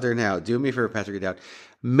put this out there now. Do me a favor, Patrick, get down.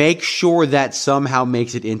 Make sure that somehow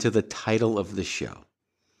makes it into the title of the show.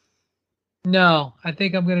 No, I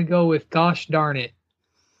think I'm going to go with Gosh Darn It.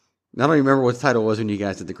 I don't even remember what the title was when you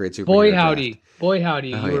guys did the Great Superhero Boy Draft. Howdy. Boy Howdy.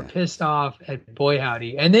 You were pissed off at Boy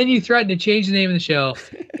Howdy. And then you threatened to change the name of the show,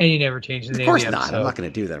 and you never changed the name of the episode. Of course not. I'm not going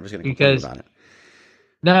to do that. I'm just going to complain about it.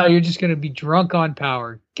 No, you're just going to be drunk on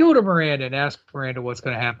power. Go to Miranda and ask Miranda what's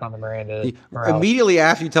going to happen on the Miranda. Immediately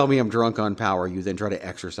after you tell me I'm drunk on power, you then try to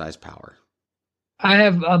exercise power. I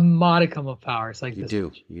have a modicum of power. It's like you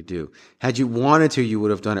do. Had you wanted to, you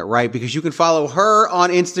would have done it right, because you can follow her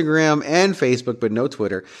on Instagram and Facebook, but no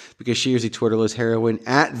Twitter, because she is a Twitterless heroine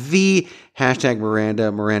at the hashtag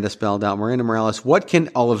Miranda spelled out, Miranda Morales. What can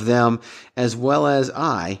all of them, as well as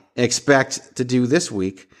I, expect to do this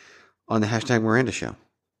week on the hashtag Miranda show?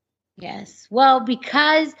 Yes. Well,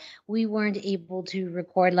 because we weren't able to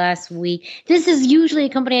record last week, this is usually a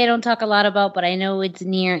company I don't talk a lot about, but I know it's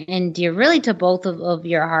near and dear really to both of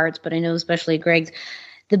your hearts, but I know especially Greg's,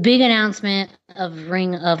 the big announcement of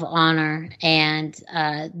Ring of Honor. And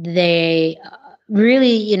they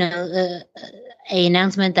really, an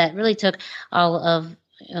announcement that really took all of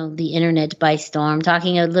the internet by storm,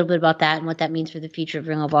 talking a little bit about that and what that means for the future of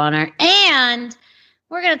Ring of Honor. And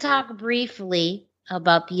we're going to talk briefly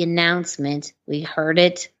about the announcement. We heard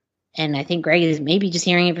it, and I think Greg is maybe just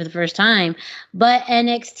hearing it for the first time, but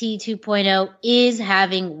NXT 2.0 is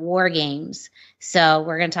having War Games. So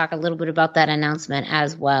we're going to talk a little bit about that announcement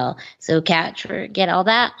as well. So get all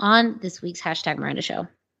that on this week's hashtag Miranda show.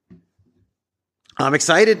 I'm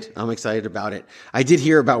excited. I'm excited about it. I did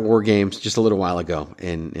hear about War Games just a little while ago,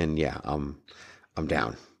 and yeah, I'm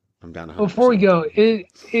down. I'm down 100%. Before we go,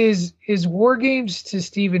 is War Games to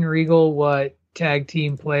Steven Regal what tag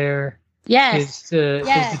team player is to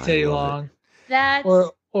Teddy Long?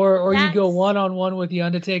 Or you go 1-on-1 with the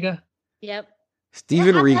Undertaker? Yep.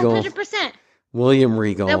 Steven Regal. 100%. William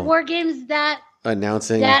Regal. That War Games, that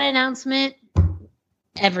announcement,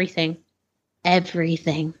 everything.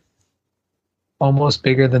 Almost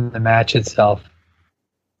bigger than the match itself.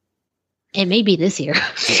 It may be this year.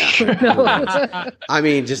 I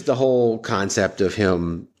mean, just the whole concept of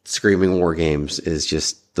him screaming War Games is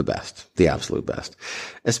just the best, the absolute best.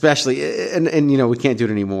 Especially, and we can't do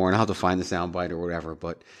it anymore, and I'll have to find the soundbite or whatever,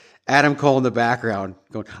 but Adam Cole in the background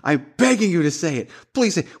going, I'm begging you to say it.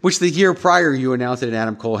 Please say it. Which the year prior you announced it, and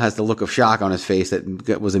Adam Cole has the look of shock on his face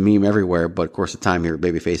that was a meme everywhere, but of course the time here,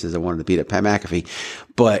 baby faces that wanted to beat up Pat McAfee.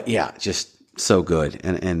 But yeah, just so good.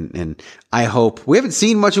 And I hope we haven't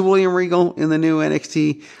seen much of William Regal in the new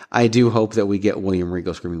NXT. I do hope that we get William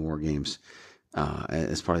Regal screaming War Games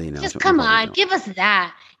as part of the announcement. Just come on, give us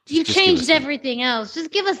that. You've changed everything else.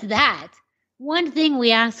 Just give us that. One thing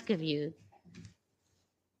we ask of you.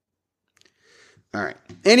 All right.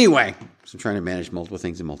 Anyway, so I'm trying to manage multiple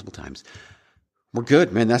things at multiple times. We're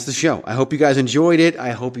good, man. That's the show. I hope you guys enjoyed it.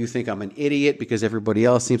 I hope you think I'm an idiot because everybody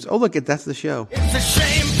else seems, oh, look, that's the show. It's a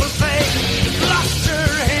shameful fate, lost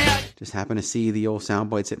her head. Just happen to see the old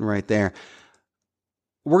soundbite sitting right there.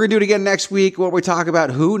 We're going to do it again next week where we talk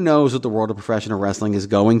about who knows what the world of professional wrestling is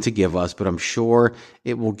going to give us, but I'm sure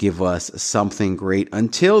it will give us something great.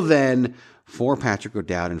 Until then, for Patrick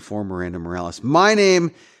O'Dowd and for Miranda Morales, my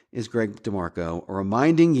name is Greg DeMarco,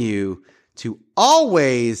 reminding you to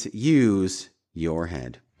always use your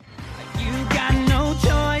head. You got no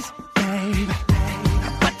choice, babe,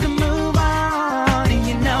 but to move on. And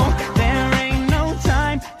you know there ain't no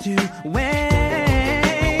time to waste.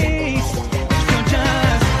 You're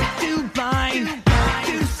just too blind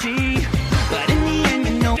to see, but in the end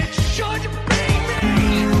you know it's sure to baby.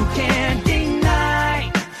 You can't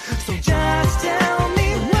deny, so just tell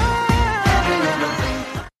me why.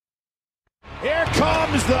 Here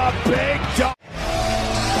comes the big dog.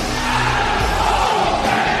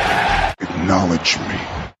 Acknowledge me.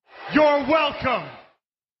 You're welcome.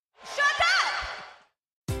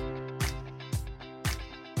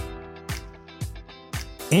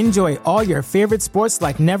 Enjoy all your favorite sports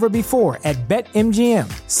like never before at BetMGM.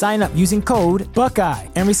 Sign up using code Buckeye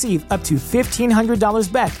and receive up to $1,500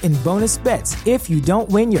 back in bonus bets if you don't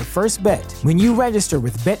win your first bet. When you register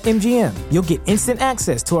with BetMGM, you'll get instant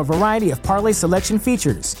access to a variety of parlay selection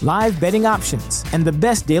features, live betting options, and the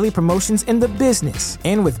best daily promotions in the business.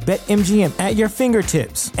 And with BetMGM at your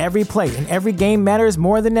fingertips, every play and every game matters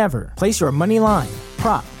more than ever. Place your money line,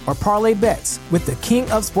 prop, or parlay bets with the king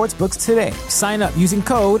of sportsbooks today. Sign up using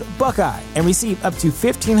code Buckeye and receive up to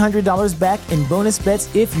 $1,500 back in bonus bets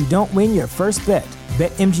if you don't win your first bet.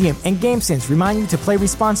 BetMGM and GameSense remind you to play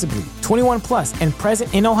responsibly. 21 plus and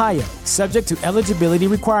present in Ohio, subject to eligibility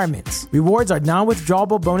requirements. Rewards are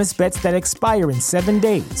non-withdrawable bonus bets that expire in 7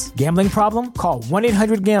 days. Gambling problem? Call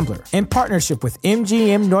 1-800-GAMBLER. In partnership with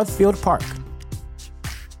MGM Northfield Park.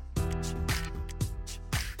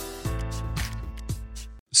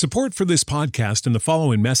 Support for this podcast and the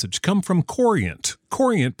following message come from Corient.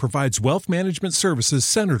 Corient provides wealth management services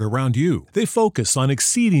centered around you. They focus on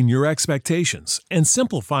exceeding your expectations and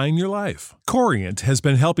simplifying your life. Corient has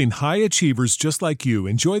been helping high achievers just like you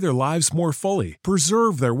enjoy their lives more fully,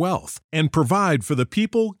 preserve their wealth, and provide for the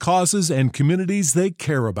people, causes, and communities they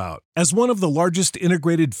care about. As one of the largest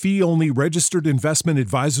integrated fee-only registered investment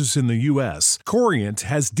advisors in the U.S., Corient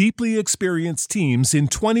has deeply experienced teams in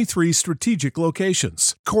 23 strategic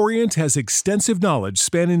locations. Corient has extensive knowledge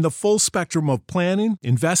spanning the full spectrum of planning,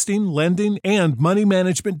 investing, lending, and money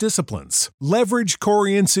management disciplines. Leverage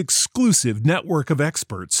Corient's exclusive network of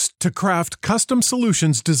experts to craft custom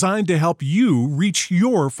solutions designed to help you reach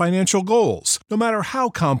your financial goals, no matter how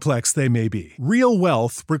complex they may be. Real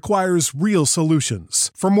wealth requires real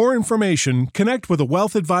solutions. For more information, connect with a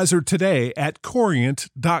wealth advisor today at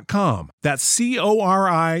Corient.com. That's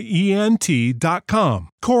Corient.com.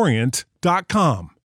 Corient.com.